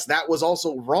 And yes, that was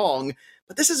also wrong.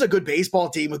 But this is a good baseball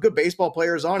team with good baseball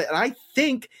players on it. And I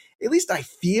think, at least I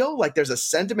feel like there's a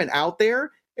sentiment out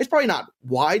there, it's probably not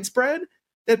widespread,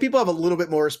 that people have a little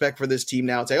bit more respect for this team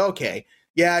now and say, okay,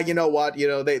 yeah, you know what,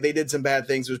 they did some bad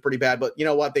things, it was pretty bad, but you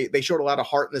know what, they showed a lot of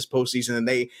heart in this postseason, and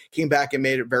they came back and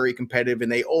made it very competitive,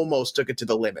 and they almost took it to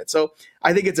the limit. So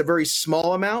I think it's a very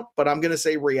small amount, but I'm going to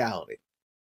say reality.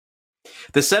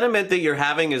 The sentiment that you're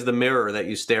having is the mirror that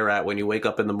you stare at when you wake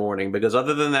up in the morning, because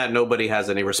other than that, nobody has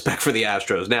any respect for the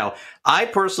Astros. Now, I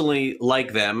personally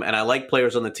like them, and I like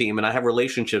players on the team, and I have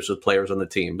relationships with players on the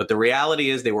team. But the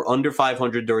reality is they were under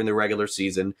 500 during the regular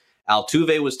season.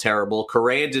 Altuve was terrible.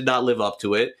 Correa did not live up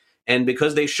to it. And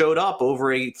because they showed up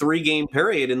over a 3-game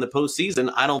period in the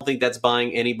postseason, I don't think that's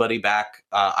buying anybody back.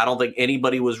 I don't think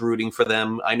anybody was rooting for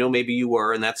them. I know maybe you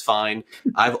were, and that's fine.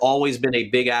 I've always been a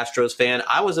big Astros fan.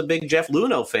 I was a big Jeff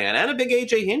Luhnow fan and a big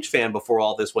A.J. Hinch fan before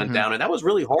all this went down, and that was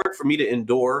really hard for me to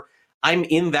endure. I'm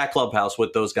in that clubhouse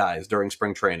with those guys during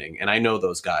spring training, and I know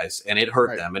those guys, and it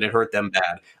hurt them, and it hurt them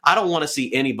bad. I don't want to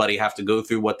see anybody have to go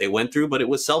through what they went through, but it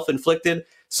was self-inflicted.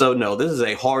 So, no, this is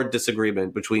a hard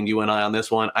disagreement between you and I on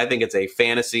this one. I think it's a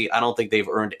fantasy. I don't think they've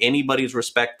earned anybody's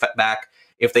respect back.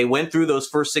 If they went through those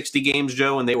first 60 games,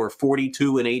 Joe, and they were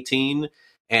 42-18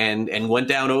 and went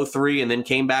down 0-3 and then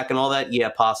came back and all that, yeah,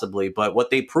 possibly. But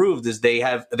what they proved is they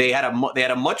had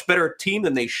a much better team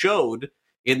than they showed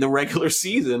in the regular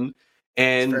season.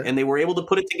 And they were able to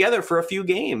put it together for a few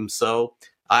games. So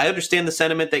I understand the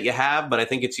sentiment that you have, but I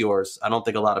think it's yours. I don't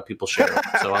think a lot of people share it.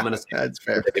 So I'm going to say that's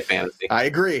fair. Fantasy. I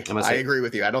agree. I agree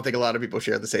with you. I don't think a lot of people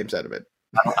share the same sentiment.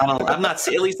 I'm not.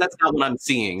 At least that's not what I'm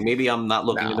seeing. Maybe I'm not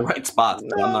looking in the right spots.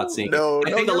 But I'm not seeing.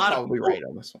 I think a lot of people, right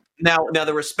on this one. Now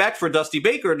the respect for Dusty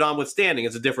Baker, notwithstanding,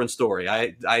 is a different story.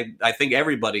 I think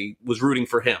everybody was rooting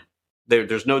for him.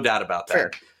 There's no doubt about that.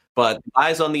 Fair. but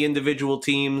eyes on the individual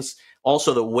teams,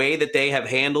 also the way that they have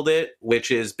handled it,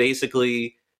 which is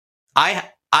basically,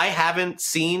 I haven't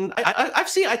seen,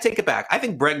 I take it back. I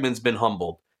think Bregman's been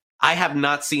humbled. I have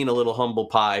not seen a little humble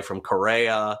pie from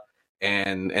Correa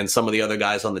and some of the other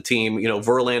guys on the team.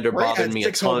 Verlander bothered me a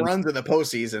ton. 6 home runs in the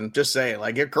postseason. Just saying,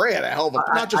 like, Correa had a hell of a,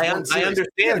 not just one series. I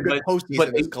understand,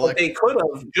 but they could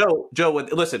have. Joe.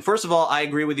 Listen. First of all, I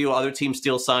agree with you. Other teams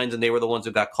steal signs, and they were the ones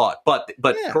who got caught. But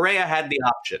Correa had the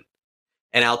option,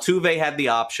 and Altuve had the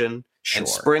option, and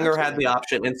Springer had the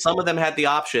option, and some of them had the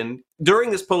option during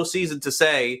this postseason to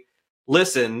say,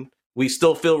 "Listen, we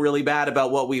still feel really bad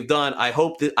about what we've done. I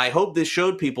hope this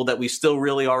showed people that we still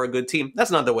really are a good team."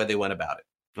 That's not the way they went about it.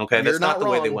 Okay, that's not the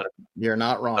way they went. You're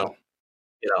not wrong.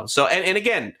 So and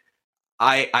again,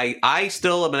 I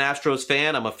still am an Astros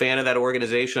fan. I'm a fan of that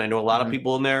organization. I know a lot of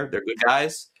people in there. They're good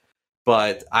guys,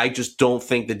 but I just don't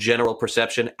think the general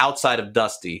perception outside of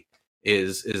Dusty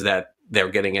is that they're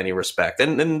getting any respect.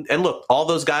 And look, all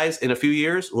those guys in a few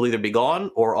years will either be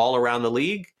gone or all around the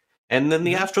league. And then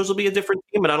the Astros will be a different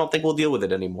team, and I don't think we'll deal with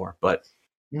it anymore. But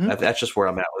that's just where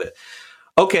I'm at with it.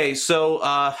 Okay,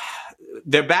 so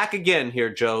they're back again here,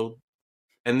 Joe.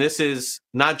 And this is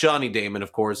not Johnny Damon,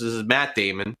 of course. This is Matt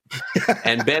Damon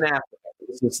and Ben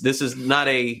Affleck. This is not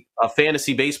a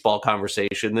fantasy baseball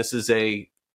conversation. This is a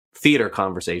theater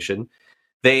conversation.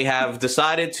 They have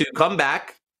decided to come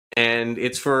back, and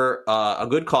it's for a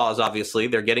good cause, obviously.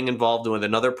 They're getting involved with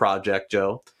another project,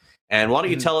 Joe. And why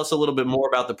don't you tell us a little bit more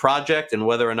about the project and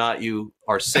whether or not you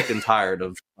are sick and tired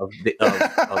of these?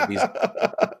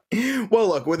 Well,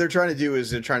 look, what they're trying to do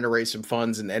is they're trying to raise some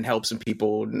funds and help some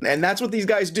people. And that's what these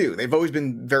guys do. They've always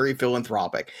been very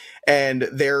philanthropic. And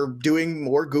they're doing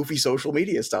more goofy social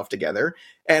media stuff together.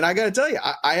 And I got to tell you,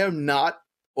 I am not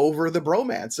over the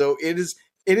bromance. So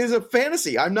it is a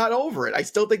fantasy. I'm not over it. I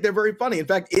still think they're very funny. In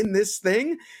fact, in this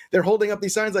thing, they're holding up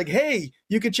these signs like, "Hey,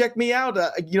 you can check me out.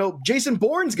 Jason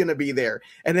Bourne's going to be there."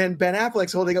 And then Ben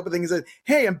Affleck's holding up a thing and says,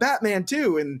 "Hey, I'm Batman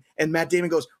too." And Matt Damon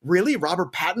goes, "Really?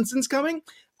 Robert Pattinson's coming?"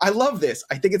 I love this.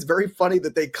 I think it's very funny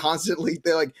that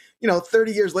they're like,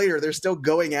 30 years later, they're still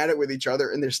going at it with each other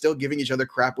and they're still giving each other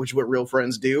crap, which is what real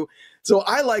friends do. So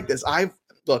I like this. I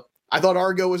thought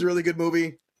Argo was a really good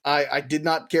movie. I did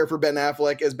not care for Ben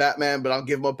Affleck as Batman, but I'll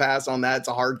give him a pass on that. It's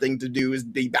a hard thing to do, is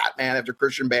be Batman after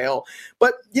Christian Bale.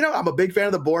 But, I'm a big fan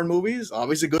of the Bourne movies.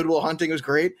 Obviously, Good Will Hunting was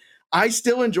great. I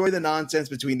still enjoy the nonsense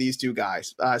between these two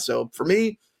guys. So for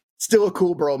me, still a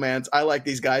cool bromance. I like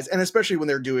these guys, and especially when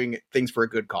they're doing things for a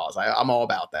good cause. I'm all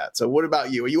about that. So what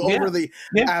about you? Are you over the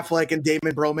Affleck and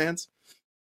Damon bromance?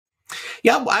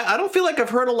 Yeah, I don't feel like I've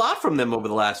heard a lot from them over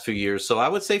the last few years. So I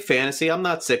would say fantasy. I'm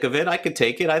not sick of it. I could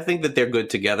take it. I think that they're good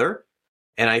together.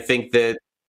 And I think that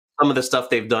some of the stuff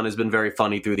they've done has been very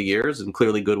funny through the years, and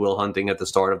clearly Good Will Hunting at the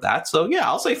start of that. So yeah,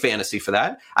 I'll say fantasy for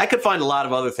that. I could find a lot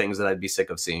of other things that I'd be sick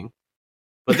of seeing,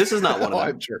 but this is not one of them.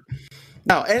 I'm sure.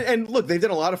 No, and look, they've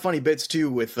done a lot of funny bits too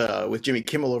with Jimmy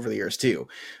Kimmel over the years too,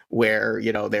 where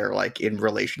they're like in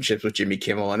relationships with Jimmy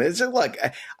Kimmel, and it's like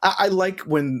I like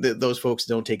when those folks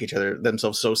don't take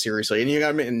themselves so seriously. And you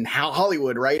got in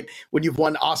Hollywood, right? When you've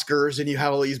won Oscars and you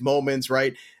have all these moments,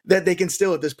 right, that they can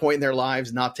still at this point in their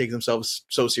lives not take themselves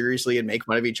so seriously and make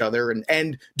fun of each other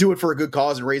and do it for a good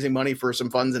cause and raising money for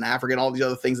some funds in Africa and all these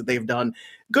other things that they've done.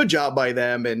 Good job by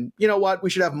them. And you know what? We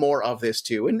should have more of this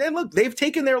too. And then look, they've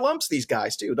taken their lumps, these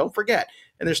guys too. Don't forget.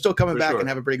 And they're still coming back and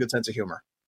have a pretty good sense of humor.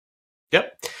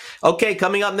 Yep. Okay,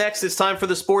 coming up next, it's time for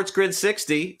the Sports Grid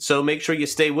 60. So make sure you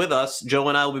stay with us. Joe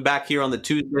and I will be back here on the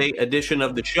Tuesday edition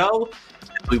of the show.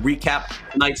 We recap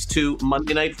tonight's 2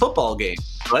 Monday Night Football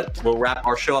games. But we'll wrap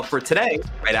our show up for today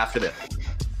right after this.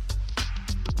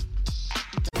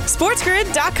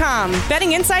 SportsGrid.com.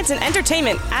 Betting insights and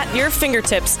entertainment at your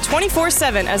fingertips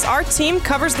 24/7 as our team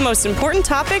covers the most important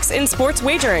topics in sports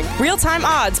wagering. Real-time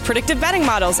odds, predictive betting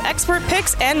models, expert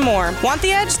picks, and more. Want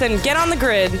the edge? Then get on the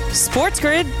grid.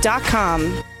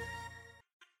 SportsGrid.com.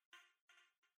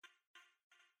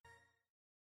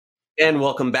 And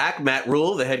welcome back. Matt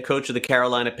Rule, the head coach of the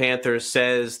Carolina Panthers,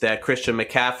 says that Christian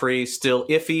McCaffrey still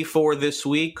iffy for this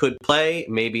week. Could play,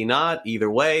 maybe not.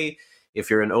 Either way, if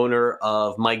you're an owner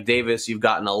of Mike Davis, you've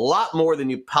gotten a lot more than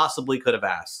you possibly could have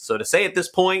asked. So to say at this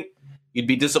point, you'd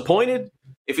be disappointed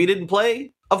if he didn't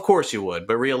play, of course you would.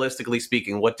 But realistically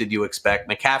speaking, what did you expect?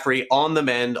 McCaffrey on the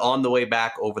mend, on the way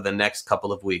back over the next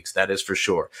couple of weeks. That is for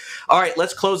sure. All right,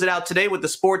 let's close it out today with the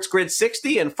Sports Grid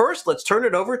 60. And first, let's turn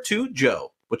it over to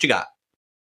Joe. What you got?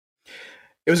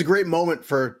 It was a great moment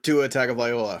for Tua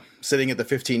Tagovailoa sitting at the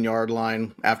 15-yard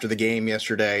line after the game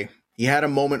yesterday. He had a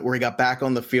moment where he got back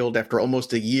on the field after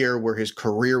almost a year where his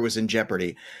career was in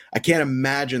jeopardy. I can't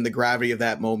imagine the gravity of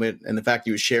that moment, and the fact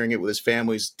he was sharing it with his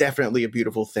family is definitely a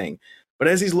beautiful thing. But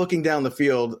as he's looking down the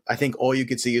field, I think all you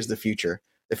could see is the future.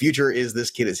 The future is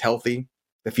this kid is healthy.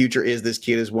 The future is this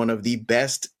kid is one of the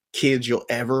best kids you'll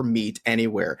ever meet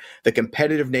anywhere. The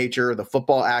competitive nature, the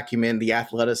football acumen, the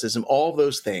athleticism, all of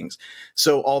those things.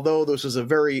 So although this was a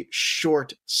very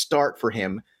short start for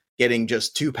him, getting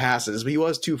just 2 passes, but he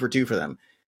was 2 for 2 for them.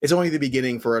 It's only the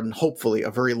beginning for hopefully a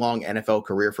very long NFL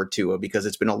career for Tua, because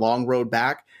it's been a long road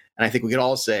back. And I think we could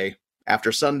all say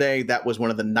after Sunday, that was one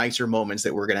of the nicer moments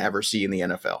that we're going to ever see in the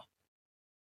NFL.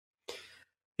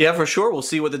 Yeah, for sure. We'll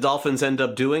see what the Dolphins end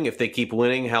up doing if they keep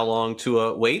winning, how long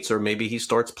Tua waits, or maybe he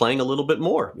starts playing a little bit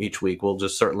more each week. We'll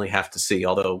just certainly have to see,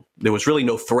 although there was really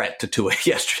no threat to Tua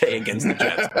yesterday against the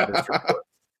Jets. That is for sure.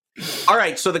 All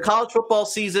right, so the college football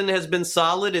season has been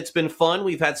solid. It's been fun.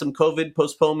 We've had some COVID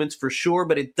postponements for sure,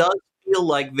 but it does feel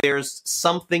like there's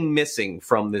something missing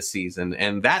from this season.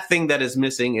 And that thing that is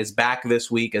missing is back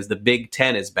this week as the Big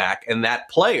Ten is back, and that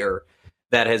player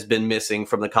that has been missing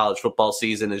from the college football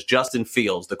season is Justin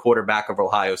Fields, the quarterback of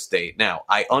Ohio State. Now,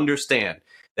 I understand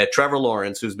that Trevor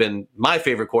Lawrence, who's been my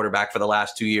favorite quarterback for the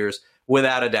last 2 years,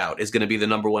 without a doubt, is going to be the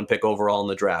number 1 pick overall in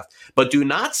the draft. But do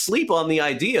not sleep on the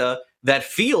idea that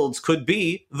Fields could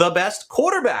be the best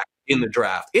quarterback in the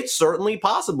draft. It's certainly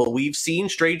possible. We've seen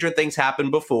stranger things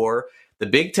happen before. The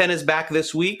Big Ten is back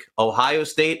this week. Ohio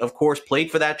State, of course,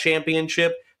 played for that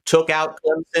championship, took out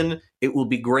Clemson. It will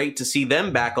be great to see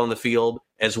them back on the field,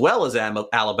 as well as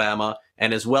Alabama,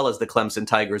 and as well as the Clemson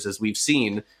Tigers, as we've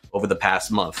seen over the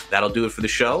past month. That'll do it for the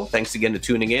show. Thanks again to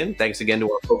tuning in. Thanks again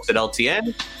to our folks at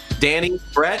LTN, Danny,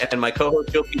 Brett, and my co-host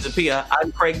Joe Pizzapia.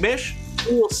 I'm Craig Mish.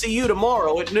 We will see you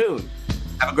tomorrow at noon.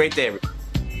 Have a great day, everybody.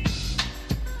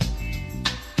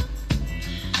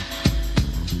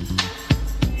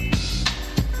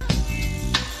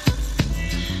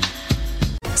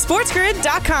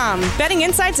 SportsGrid.com. Betting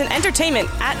insights and entertainment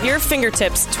at your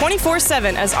fingertips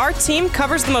 24/7 as our team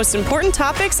covers the most important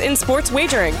topics in sports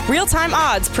wagering. Real-time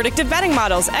odds, predictive betting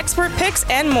models, expert picks,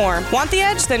 and more. Want the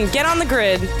edge? Then get on the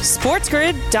grid.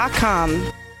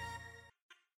 SportsGrid.com.